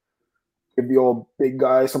page out. Give the old big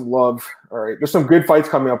guy some love. All right. There's some good fights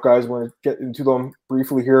coming up, guys. We're going to get into them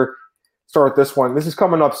briefly here. Start with this one. This is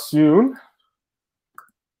coming up soon.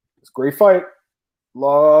 It's a great fight.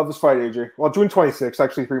 Love this fight, AJ. Well, June 26th,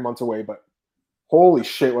 actually 3 months away, but holy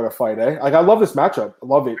shit, what a fight, eh? Like, I love this matchup. I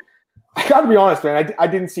love it. I got to be honest, man. I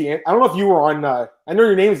didn't see it. I don't know if you were on. I know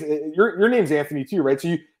your name's Anthony too, right?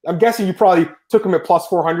 So I'm guessing you probably took him at plus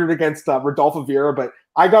 400 against Rodolfo Vieira, but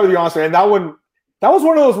I got to be honest, man. That was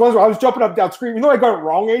one of those ones where I was jumping up and down screaming. You know, I got it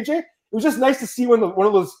wrong, AJ. It was just nice to see when one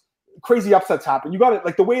of those crazy upsets happen. You got it,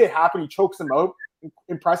 like the way it happened. He chokes him out,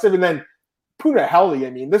 impressive, and then Punahele. I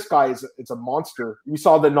mean, this guy it's a monster. We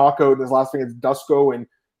saw the knockout in his last thing against Dusko, and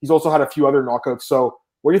he's also had a few other knockouts. So,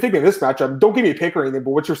 what do you think of this matchup? Don't give me a pick or anything,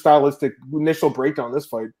 but what's your stylistic initial breakdown on this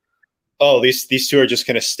fight? Oh, these two are just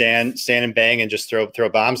going to stand and bang and just throw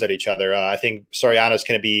bombs at each other. I think Soriano's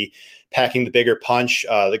going to be packing the bigger punch.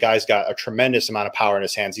 The guy's got a tremendous amount of power in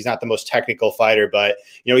his hands. He's not the most technical fighter, but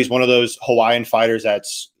he's one of those Hawaiian fighters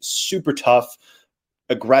that's super tough,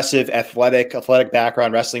 aggressive, athletic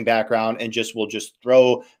background, wrestling background, and will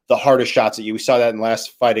throw the hardest shots at you. We saw that in the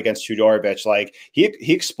last fight against Tudorovic. Like he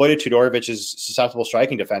exploited Tudorovic's susceptible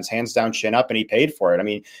striking defense, hands down, chin up, and he paid for it. I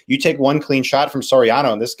mean, you take one clean shot from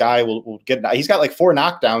Soriano, and this guy will get. He's got like 4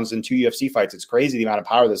 knockdowns in 2 UFC fights. It's crazy the amount of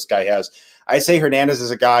power this guy has. I say Hernandez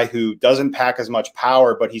is a guy who doesn't pack as much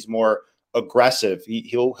power, but he's more aggressive.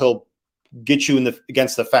 He'll get you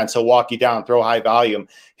against the fence. He'll walk you down, throw high volume.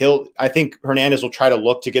 I think Hernandez will try to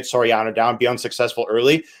look to get Soriano down, be unsuccessful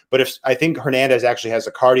early. But I think Hernandez actually has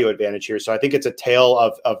a cardio advantage here. So I think it's a tale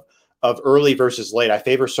of early versus late. I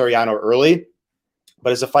favor Soriano early,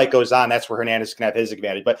 but as the fight goes on, that's where Hernandez can have his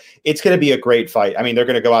advantage. But it's going to be a great fight. I mean, they're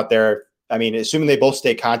going to go out there. I mean, assuming they both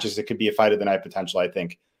stay conscious, it could be a fight of the night potential, I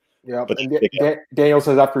think. Yeah. But Daniel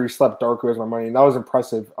says after he slept, Darko has my money. And that was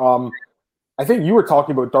impressive. I think you were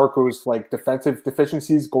talking about Darko's like defensive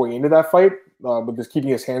deficiencies going into that fight, with just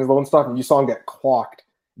keeping his hands low and stuff, and you saw him get clocked.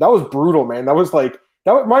 That was brutal, man. That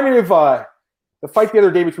reminded me of the fight the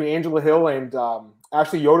other day between Angela Hill and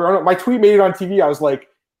Ashley Yoder. I don't know, my tweet made it on TV. I was like,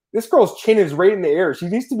 this girl's chin is right in the air. She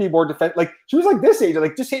needs to be more defensive. Like she was like this age,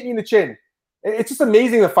 like just hit me in the chin. It's just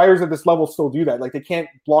amazing the fighters at this level still do that. Like they can't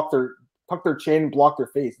tuck their chin, block their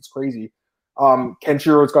face. It's crazy.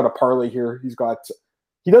 Kenshiro's got a parlay here.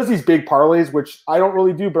 He does these big parlays, which I don't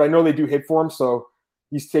really do, but I know they do hit for him. So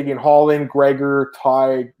he's taking Holland, Gregor,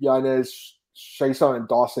 Ty, Yanez, Shason, and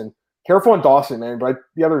Dawson. Careful on Dawson, man, but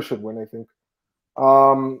the others should win, I think.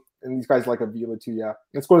 And these guys like Avila too, yeah.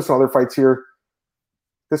 Let's go to some other fights here.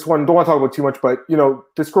 This one, don't want to talk about too much, but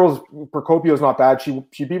this girl's Procopio is not bad. She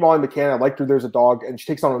beat Molly McCann. I liked her. There's a dog, and she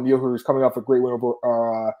takes on O'Neal, who's coming off a great win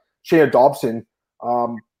over Shayna Dobson.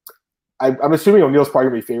 I'm assuming O'Neal's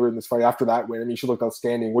probably going to be favored in this fight after that win. I mean, she looked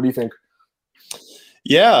outstanding. What do you think?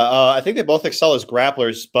 Yeah, I think they both excel as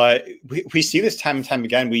grapplers, but we see this time and time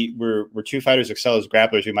again. We're 2 fighters excel as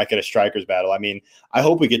grapplers. We might get a strikers battle. I mean, I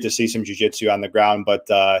hope we get to see some jiu-jitsu on the ground, but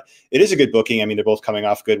it is a good booking. I mean, they're both coming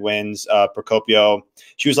off good wins. Procopio,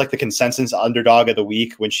 she was like the consensus underdog of the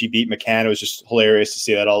week when she beat McCann. It was just hilarious to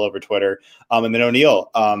see that all over Twitter. And then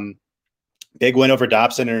O'Neal, big win over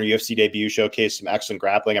Dobson in her UFC debut, showcased some excellent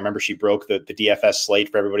grappling. I remember she broke the DFS slate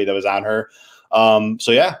for everybody that was on her.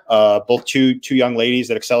 Both two young ladies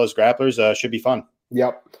that excel as grapplers should be fun.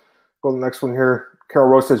 Yep. Go to the next one here. Carol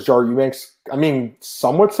Rose says Jar Eubanks. I mean,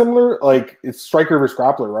 somewhat similar. Like it's striker versus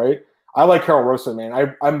grappler, right? I like Carol Rosa,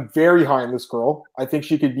 man. I'm very high on this girl. I think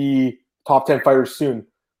she could be top 10 fighter soon.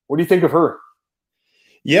 What do you think of her?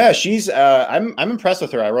 Yeah, she's I'm impressed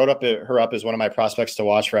with her. I wrote her up as one of my prospects to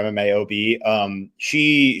watch for MMAOB.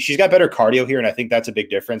 She's got better cardio here, and I think that's a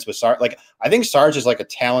big difference with Sarge. Like I think Sarge is like a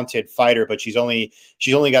talented fighter, but she's only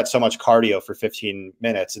got so much cardio for 15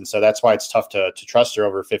 minutes, and so that's why it's tough to trust her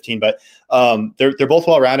over 15. But they're both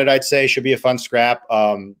well rounded. I'd say should be a fun scrap.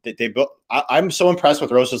 They both. I'm so impressed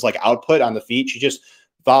with Rosa's like output on the feet. She just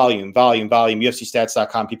volume.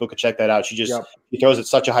 UFCstats.com. People could check that out. She throws at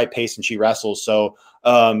such a high pace and she wrestles. So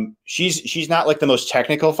she's not like the most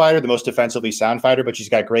technical fighter, the most defensively sound fighter, but she's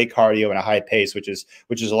got great cardio and a high pace, which is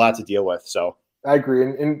a lot to deal with. So I agree.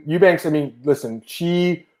 And Eubanks, I mean, listen,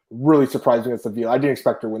 she really surprised me against Avila. I didn't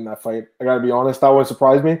expect her to win that fight. I got to be honest. That one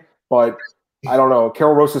surprised me, but I don't know.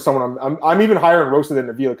 Carol Rosa is someone I'm even higher in Rosa than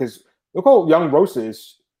Avila because look how young Rosa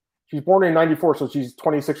is. She's born in 94, so she's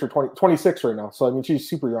 26 or 26 right now. So, I mean, she's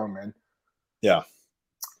super young, man. Yeah.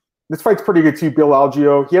 This fight's pretty good, too. Bill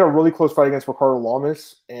Algeo. He had a really close fight against Ricardo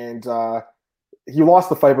Lamas, and he lost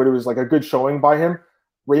the fight, but it was like a good showing by him.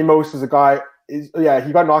 Ramos is a guy. He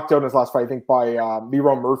got knocked out in his last fight, I think, by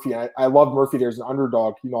Lerone Murphy. I love Murphy. There's an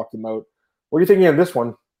underdog. He knocked him out. What are you thinking of this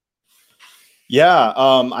one? Yeah,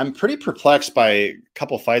 I'm pretty perplexed by a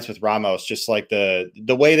couple fights with Ramos, just like the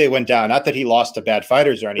way they went down. Not that he lost to bad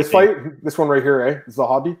fighters or anything. This one right here, This is a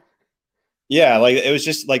hobby. Yeah, like it was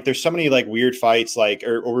just like there's so many like weird fights, like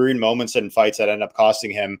or weird moments in fights that end up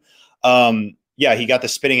costing him. Yeah, he got the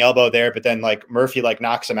spinning elbow there, but then like Murphy like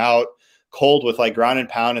knocks him out cold with like ground and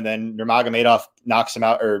pound, and then Nurmagomedov knocks him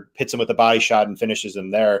out or hits him with a body shot and finishes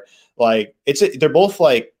him there. Like they're both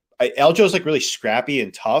like Aljo's like really scrappy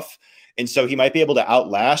and tough. And so he might be able to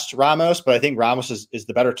outlast Ramos, but I think Ramos is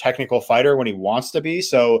the better technical fighter when he wants to be.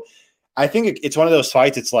 So I think it's one of those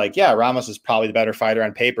fights. It's like, yeah, Ramos is probably the better fighter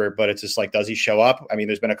on paper, but it's just like, does he show up? I mean,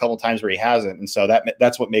 there's been a couple times where he hasn't. And so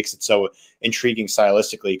that's what makes it so intriguing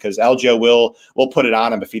stylistically, because Aljo will put it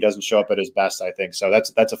on him if he doesn't show up at his best, I think. So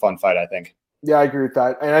that's a fun fight, I think. Yeah, I agree with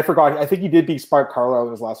that. And I forgot, I think he did beat Spike Carlisle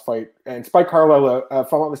in his last fight. And Spike Carlisle,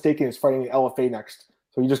 if I'm not mistaken, is fighting LFA next.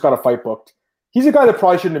 So he just got a fight booked. He's a guy that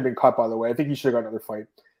probably shouldn't have been cut, by the way. I think he should have got another fight.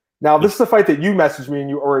 Now, this is a fight that you messaged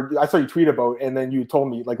me, or I saw you tweet about, and then you told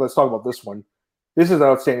me, like, let's talk about this one. This is an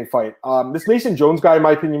outstanding fight. This Mason Jones guy, in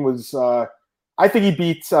my opinion, was I think he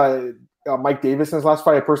beat Mike Davis in his last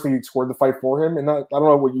fight. I personally scored the fight for him, and I don't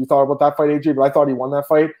know what you thought about that fight, AJ, but I thought he won that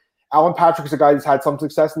fight. Alan Patrick's a guy who's had some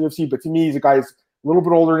success in the UFC, but to me, he's a guy who's a little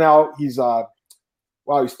bit older now. He's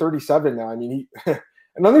he's 37 now. I mean,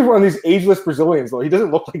 another one of these ageless Brazilians, though. He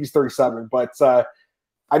doesn't look like he's 37, but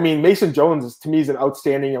I mean, Mason Jones to me is an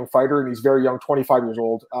outstanding young fighter, and he's very young, 25 years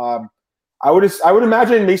old. I would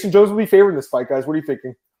imagine Mason Jones will be favored in this fight, guys. What are you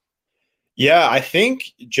thinking? Yeah, I think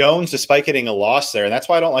Jones, despite getting a loss there, and that's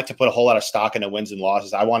why I don't like to put a whole lot of stock into wins and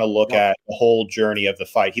losses. I want to look at the whole journey of the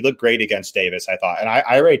fight. He looked great against Davis, I thought, and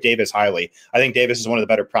I rate Davis highly. I think Davis is one of the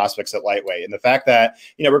better prospects at lightweight, and the fact that,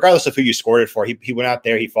 regardless of who you scored it for, he went out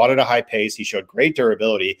there, he fought at a high pace, he showed great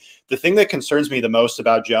durability. The thing that concerns me the most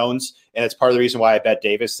about Jones, and it's part of the reason why I bet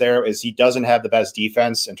Davis there, is he doesn't have the best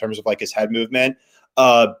defense in terms of like his head movement.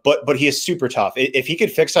 But he is super tough. If he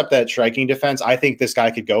could fix up that striking defense, I think this guy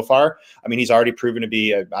could go far. I mean, he's already proven to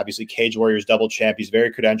be obviously Cage Warriors double champ. He's very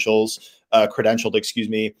credentialed, excuse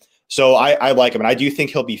me. So I like him, and I do think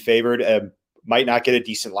he'll be favored. Might not get a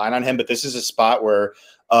decent line on him, but this is a spot where,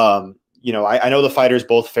 I know the fighters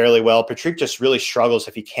both fairly well. Patrick just really struggles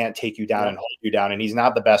if he can't take you down and hold you down, and he's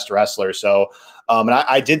not the best wrestler. So, and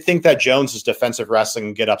I did think that Jones's defensive wrestling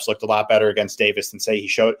and get-ups looked a lot better against Davis than he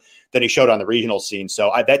showed on the regional scene.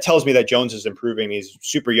 So that tells me that Jones is improving. He's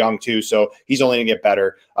super young too, so he's only going to get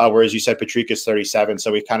better. Whereas you said Patrick is 37,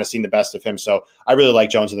 so we've kind of seen the best of him. So I really like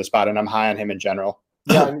Jones in the spot, and I'm high on him in general.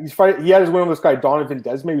 Yeah, and he had his win with this guy, Donovan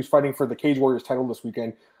Desme, who's fighting for the Cage Warriors title this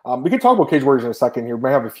weekend. We can talk about Cage Warriors in a second here. We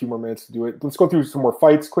might have a few more minutes to do it. Let's go through some more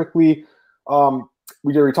fights quickly.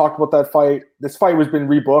 We already talked about that fight. This fight has been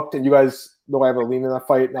rebooked, and you guys know I have a lean in that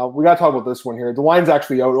fight. Now, we got to talk about this one here. The line's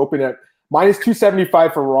actually out, open at minus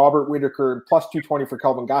 275 for Robert Whittaker and plus 220 for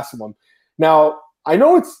Kelvin Gastelum. Now, I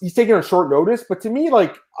know he's taking on short notice, but to me,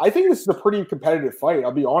 I think this is a pretty competitive fight.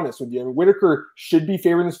 I'll be honest with you. I mean, Whittaker should be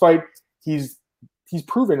favored in this fight. He's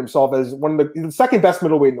proven himself as one of the second best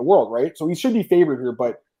middleweight in the world, right? So he should be favored here.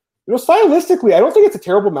 But stylistically, I don't think it's a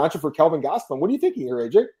terrible matchup for Kelvin Gastelum. What are you thinking here,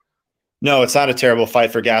 AJ? No, it's not a terrible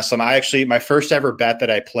fight for Gastelum. My first ever bet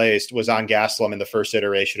that I placed was on Gastelum in the first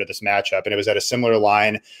iteration of this matchup, and it was at a similar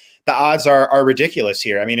line. The odds are ridiculous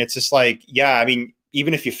here. I mean, it's just like,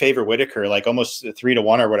 even if you favor Whittaker, like almost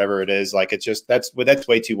 3-1 or whatever it is, like it's just that's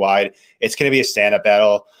way too wide. It's going to be a stand-up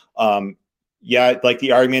battle. Like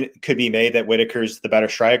the argument could be made that Whittaker's the better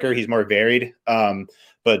striker. He's more varied.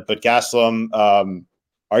 But Gastelum,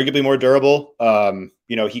 arguably more durable.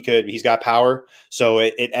 He's got power. So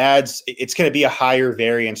it adds, it's going to be a higher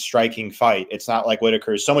variance striking fight. It's not like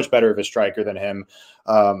Whittaker is so much better of a striker than him.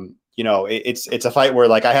 It's a fight where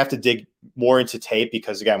like I have to dig more into tape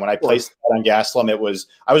because again, when I placed on Gastelum,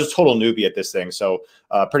 I was a total newbie at this thing. So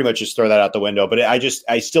pretty much just throw that out the window. But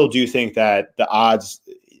I still do think that the odds,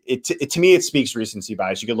 to me, it speaks recency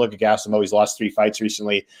bias. You could look at Gastelum, he's lost 3 fights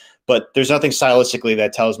recently, but there's nothing stylistically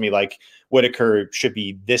that tells me like Whittaker should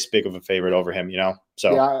be this big of a favorite over him,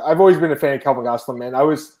 So yeah, I've always been a fan of Kelvin Gastelum, man. I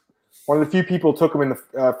was one of the few people who took him in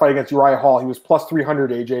the fight against Uriah Hall. He was plus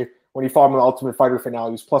 300, AJ. When he fought him in the Ultimate Fighter finale,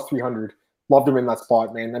 he was plus 300. Loved him in that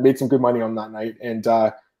spot, man. I made some good money on that night. And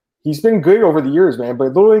he's been good over the years, man, but a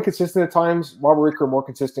little inconsistent at times. Robert Whittaker, a more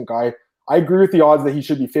consistent guy. I agree with the odds that he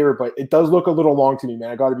should be favored, but it does look a little long to me,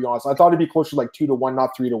 man. I got to be honest. I thought it'd be closer to like 2-1,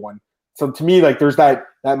 not 3-1. So to me, like there's that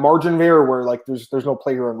margin there where like there's no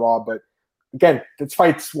play here in Raw. But again, this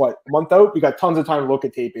fight's what, a month out. We got tons of time to look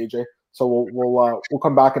at tape, AJ. So we'll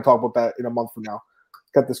come back and talk about that in a month from now.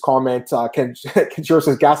 Got this comment. Ken Shiro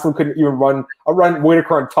says Gastelum couldn't even run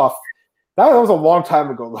Whitaker on tough. That was a long time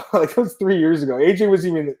ago. Like it was 3 years ago. AJ was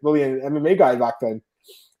even really an MMA guy back then.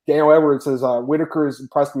 Daniel Edwards says Whitaker has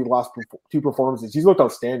impressed me the last two performances. He's looked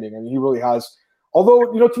outstanding. I mean, he really has.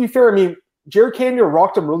 Although, to be fair, I mean, Jared Cannonier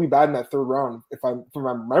rocked him really bad in that third round, if I'm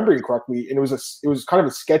remembering correctly. And it was kind of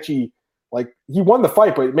a sketchy. Like he won the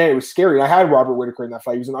fight, but man, it was scary. And I had Robert Whitaker in that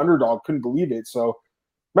fight. He was an underdog, couldn't believe it. So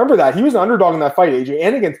remember that he was an underdog in that fight, AJ,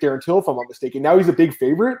 and against Darren Till, if I'm not mistaken. Now he's a big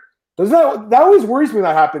favorite. That always worries me when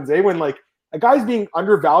that happens, when like a guy's being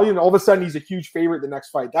undervalued and all of a sudden he's a huge favorite the next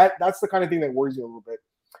fight. That's the kind of thing that worries me a little bit.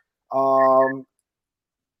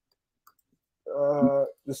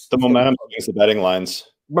 The momentum against the betting lines.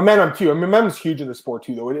 Momentum too. I mean, momentum's huge in the sport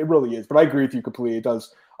too, though. It really is. But I agree with you completely. It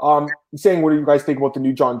does. Saying, what do you guys think about the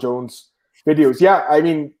new John Jones videos? Yeah, I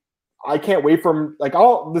mean, I can't wait for him. Like,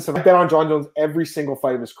 I bet on John Jones every single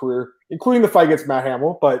fight of his career, including the fight against Matt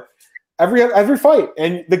Hamill. But every fight,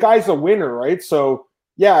 and the guy's a winner, right? So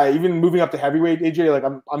yeah, even moving up to heavyweight, AJ, like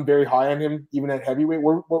I'm very high on him, even at heavyweight.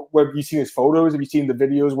 What have you seen his photos? Have you seen the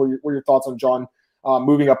videos? What are your thoughts on John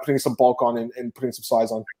moving up, putting some bulk on, and putting some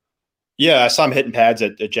size on? Yeah, I saw him hitting pads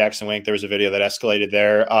at Jackson Wink. There was a video that escalated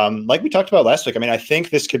there. Like we talked about last week, I mean, I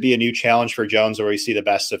think this could be a new challenge for Jones where we see the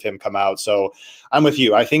best of him come out. So I'm with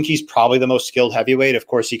you. I think he's probably the most skilled heavyweight. Of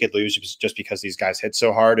course, he could lose just because these guys hit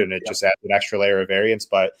so hard and it just adds an extra layer of variance.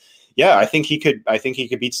 But yeah, I think he could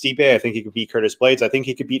beat Stipe. I think he could beat Curtis Blades. I think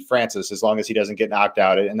he could beat Francis as long as he doesn't get knocked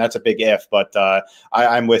out. And that's a big if, but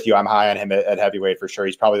I'm with you. I'm high on him at heavyweight for sure.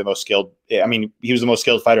 He's probably the most skilled. I mean, he was the most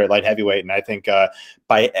skilled fighter at light heavyweight. And I think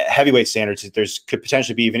by heavyweight standards, could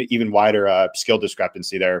potentially be even wider skill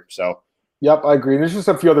discrepancy there. So. Yep, I agree. There's just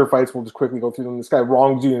a few other fights. We'll just quickly go through them. This guy,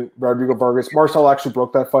 Rodrigo Vargas. Marcel actually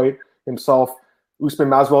broke that fight himself. Usman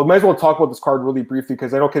Masvidal. Might as well talk about this card really briefly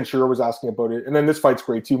because I know Ken Shiro was asking about it. And then this fight's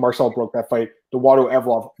great too. Marcel broke that fight. Duwato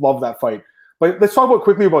Evlov, love that fight. But let's talk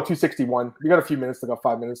quickly about 261. We got a few minutes. We got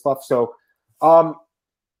 5 minutes left. So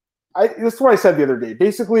this is what I said the other day.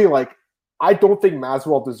 Basically, like, I don't think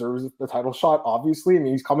Masvidal deserves the title shot, obviously. I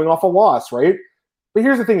mean, he's coming off a loss, right? But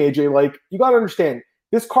here's the thing, AJ. Like, you got to understand,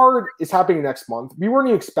 this card is happening next month. We weren't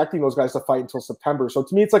even expecting those guys to fight until September. So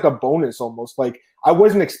to me, it's like a bonus almost. Like, I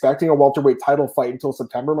wasn't expecting a welterweight title fight until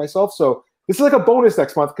September myself. So this is like a bonus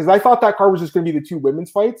next month because I thought that card was just going to be the two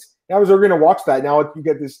women's fights. And I was going to watch that. Now you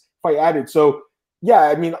get this fight added. So, yeah,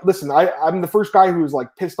 I mean, listen, I'm the first guy who was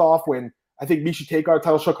like pissed off when I think Miesha Tate got a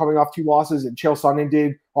title shot coming off 2 losses and Chael Sonnen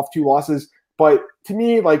did off 2 losses. But to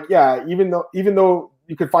me, like, yeah, even though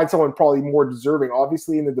you could find someone probably more deserving,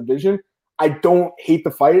 obviously, in the division, I don't hate the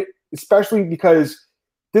fight, especially because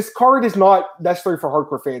this card is not necessary for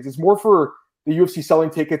hardcore fans. It's more for the UFC selling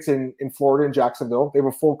tickets in Florida and Jacksonville. They have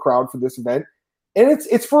a full crowd for this event. And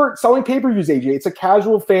it's for selling pay-per-views, AJ. It's a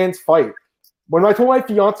casual fans fight. When I told my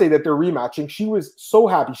fiance that they're rematching, she was so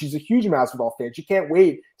happy. She's a huge Masvidal fan. She can't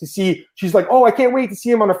wait to see. She's like, oh, I can't wait to see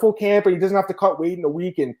him on a full camp and he doesn't have to cut weight in a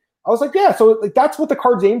week. And I was like, yeah, so like, that's what the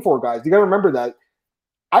card's aimed for, guys. You got to remember that.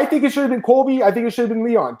 I think it should have been Colby. I think it should have been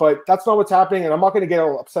Leon, but that's not what's happening, and I'm not going to get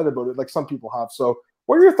all upset about it like some people have. So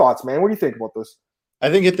what are your thoughts, man? What do you think about this? I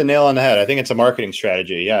think hit the nail on the head. I think it's a marketing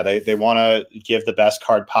strategy. Yeah, they want to give the best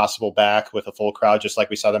card possible back with a full crowd, just like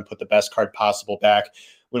we saw them put the best card possible back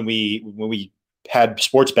when we had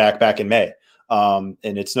sports back in May. And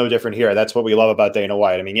it's no different here. That's what we love about Dana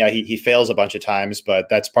White. I mean, yeah, he fails a bunch of times, but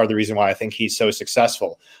that's part of the reason why I think he's so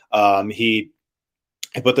successful.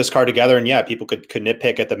 He put this card together, and yeah, people could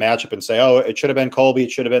nitpick at the matchup and say, "Oh, it should have been Colby,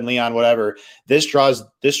 it should have been Leon, whatever." This draws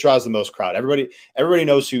the most crowd. Everybody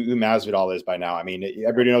knows who Masvidal is by now. I mean,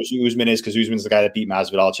 everybody knows who Usman is because Usman's the guy that beat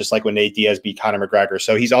Masvidal. It's just like when Nate Diaz beat Conor McGregor,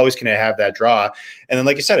 so he's always going to have that draw. And then,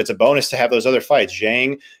 like you said, it's a bonus to have those other fights.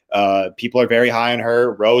 Zhang, people are very high on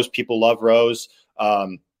her. Rose, people love Rose.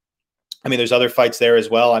 I mean, there's other fights there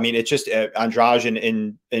as well. I mean, it's just Andrade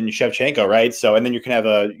and Shevchenko, right? So, and then you can have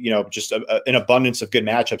an abundance of good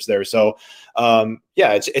matchups there. So,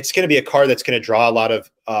 yeah, it's going to be a card that's going to draw a lot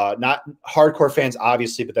of not hardcore fans,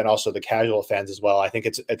 obviously, but then also the casual fans as well. I think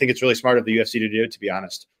it's really smart of the UFC to do it, to be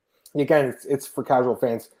honest. Again, it's for casual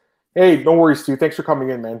fans. Hey, no worries, Stu. Thanks for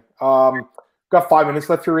coming in, man. Got 5 minutes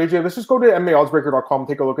left here, AJ. Let's just go to MMAOddsbreaker.com and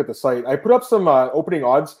take a look at the site. I put up some opening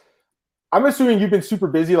odds. I'm assuming you've been super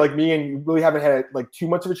busy like me and you really haven't had like too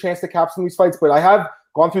much of a chance to cap some of these fights, but I have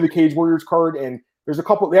gone through the Cage Warriors card and there's a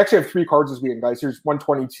couple. They actually have 3 cards this weekend, guys. Here's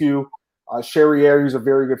 122, Cherrier, who's a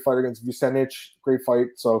very good fighter against Vucenic. Great fight.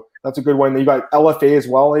 So that's a good one. Then you got LFA as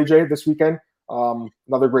well, AJ, this weekend.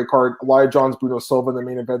 Another great card. Elijah Johns, Bruno Silva in the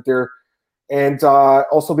main event there. And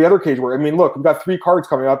also the other cage where, I mean, look, we've got 3 cards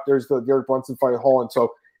coming up. There's the Derek Brunson fight at Holland.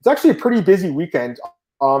 So it's actually a pretty busy weekend.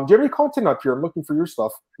 Do you have any content up here? I'm looking for your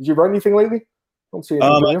stuff. Did you write anything lately? Don't see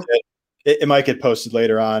anything. It might get posted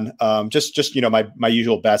later on. Just my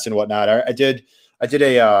usual bets and whatnot. I did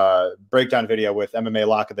a breakdown video with MMA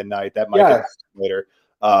Lock of the Night that might get later.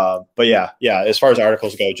 But yeah. As far as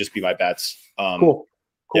articles go, just be my bets. Cool.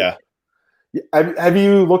 Yeah. Have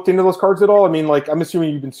you looked into those cards at all? I mean, like, I'm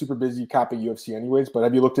assuming you've been super busy capping UFC anyways, but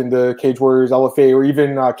have you looked into Cage Warriors, LFA, or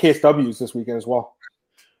even KSWs this weekend as well?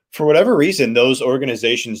 For whatever reason, those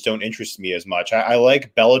organizations don't interest me as much. I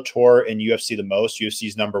like Bellator and UFC the most.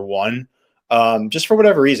 UFC's number 1. Just for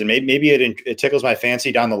whatever reason, maybe it tickles my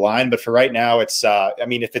fancy down the line. But for right now, it's I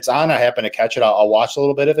mean, if it's on, I happen to catch it, I'll watch a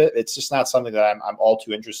little bit of it. It's just not something that I'm all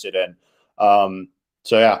too interested in.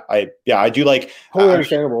 So I do like. Totally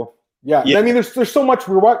understandable. Yeah. I mean, there's so much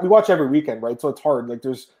we watch every weekend, right? So it's hard. Like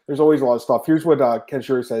there's always a lot of stuff. Here's what Ken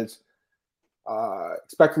Shura says.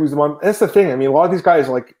 Expect to lose them on. That's the thing. I mean, a lot of these guys,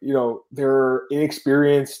 like, you know, they're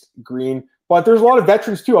inexperienced, green, but there's a lot of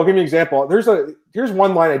veterans too. I'll give you an example. Here's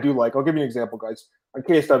one line I do like. I'll give you an example, guys. On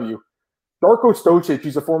KSW, Darko Stocic,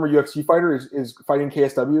 who's a former UFC fighter, is fighting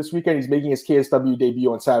KSW this weekend. He's making his KSW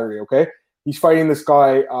debut on Saturday. Okay, he's fighting this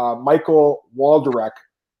guy Michael Walderek.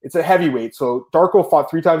 It's a heavyweight. So Darko fought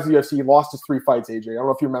 3 times in the UFC. He lost his 3 fights. AJ, I don't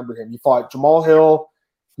know if you remember him. He fought Jamal Hill.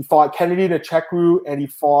 He fought Kennedy Nchekwu, and he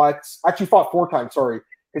fought 4 times, sorry,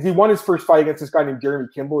 because he won his first fight against this guy named Jeremy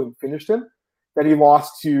Kimball and finished him. Then he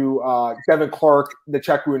lost to Devin Clark,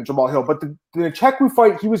 Nchekwu, and Jamal Hill. But the Nchekwu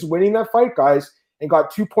fight, he was winning that fight, guys, and got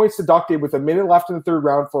 2 points deducted with a minute left in the 3rd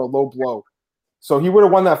round for a low blow. So he would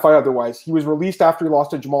have won that fight otherwise. He was released after he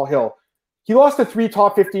lost to Jamal Hill. He lost to 3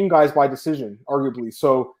 top 15 guys by decision, arguably.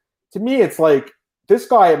 So to me, it's like, this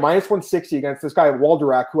guy at minus 160 against this guy at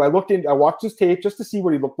Walderak, who I watched his tape just to see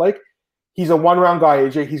what he looked like. He's a 1-round guy,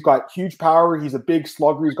 AJ. He's got huge power. He's a big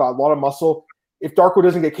slugger. He's got a lot of muscle. If Darko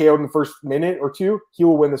doesn't get KO'd in the first minute or 2, he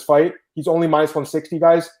will win this fight. He's only minus 160,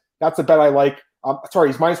 guys. That's a bet I like.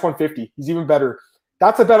 He's minus 150. He's even better.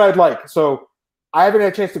 That's a bet I'd like. So I haven't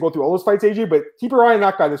had a chance to go through all those fights, AJ, but keep your eye on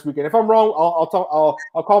that guy this weekend. If I'm wrong,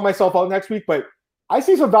 I'll call myself out next week, but I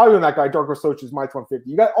see some value in that guy, Darko Stocic, is minus 150.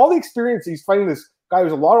 You got all the experience. He's fighting this guy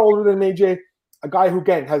who's a lot older than AJ, a guy who,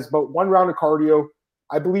 again, has about 1 round of cardio.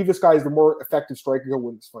 I believe this guy is the more effective striker. He'll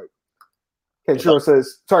win this fight. Ken Shiro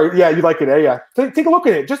says, sorry, yeah, you like it, eh? Yeah. Take a look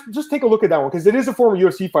at it. Just take a look at that one, because it is a former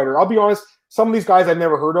UFC fighter. I'll be honest, some of these guys I've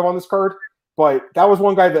never heard of on this card, but that was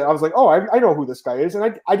one guy that I was like, oh, I know who this guy is.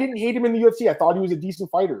 And I didn't hate him in the UFC. I thought he was a decent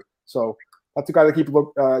fighter. So that's a guy to keep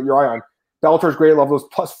your eye on. Bellator's great. Love those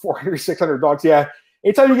plus 400, 600 dogs. Yeah.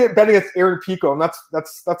 Anytime you get bet against Aaron Pico, and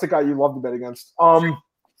that's a guy you love to bet against.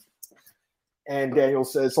 And Daniel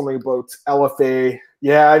says something about LFA.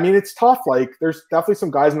 Yeah, I mean, it's tough. Like, there's definitely some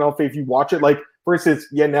guys in LFA, if you watch it, like, for instance,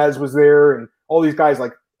 Yanez was there and all these guys,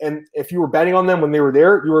 like, and if you were betting on them when they were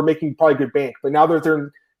there, you were making probably good bank. But now that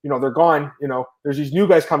they're gone, there's these new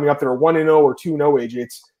guys coming up that are 1-0 or 2-0 AJ.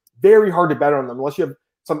 It's very hard to bet on them unless you have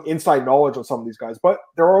some inside knowledge on some of these guys. But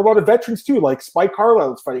there are a lot of veterans too, like Spike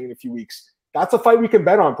Carlisle is fighting in a few weeks. That's a fight we can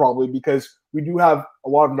bet on probably because we do have a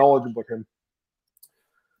lot of knowledge about him.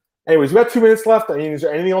 Anyways, we got 2 minutes left. I mean, is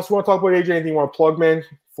there anything else you want to talk about, AJ? Anything you want to plug, man?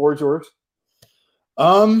 Floor is yours.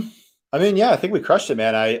 I mean, yeah, I think we crushed it,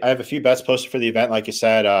 man. I have a few bets posted for the event, like you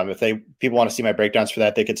said. If people want to see my breakdowns for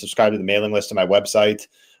that, they can subscribe to the mailing list on my website.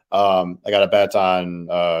 I got a bet on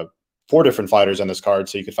 4 different fighters on this card,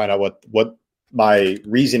 so you can find out what my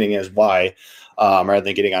reasoning is why, rather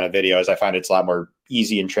than getting on a video, as I find it's a lot more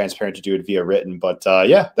easy and transparent to do it via written. But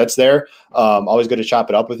yeah, that's there. Always good to chop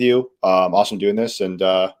it up with you. Awesome doing this, and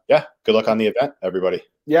yeah, good luck on the event, everybody.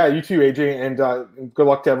 Yeah, you too, AJ, and good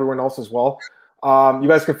luck to everyone else as well. You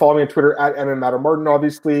guys can follow me on Twitter at MMAOB,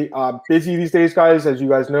 obviously. Busy these days, guys, as you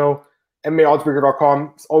guys know.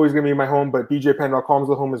 MMAOddsbreaker.com is always going to be my home, but BJPenn.com is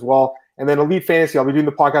the home as well. And then Elite Fantasy, I'll be doing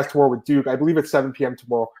the podcast tomorrow with Duke. I believe it's 7 p.m.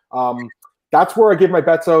 tomorrow. That's where I give my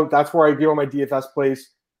bets out. That's where I give all my DFS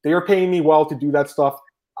plays. They are paying me well to do that stuff.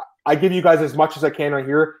 I give you guys as much as I can on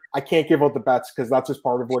here. I can't give out the bets because that's just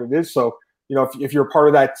part of what it is. So, if you're part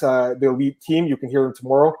of that, the Elite team, you can hear them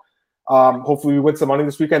tomorrow. Hopefully we win some money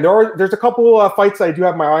this weekend. There's a couple fights I do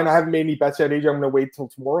have my eye on. I haven't made any bets yet, AJ. I'm going to wait till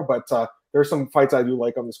tomorrow, but there's some fights I do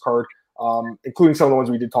like on this card, including some of the ones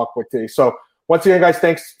we did talk about today. So once again, guys,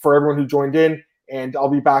 thanks for everyone who joined in, and I'll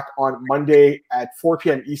be back on Monday at 4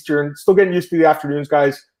 p.m. Eastern. Still getting used to the afternoons,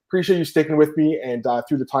 guys. Appreciate you sticking with me and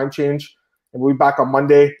through the time change. And we'll be back on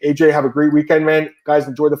Monday. AJ, have a great weekend, man. Guys,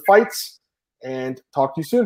 enjoy the fights, and talk to you soon.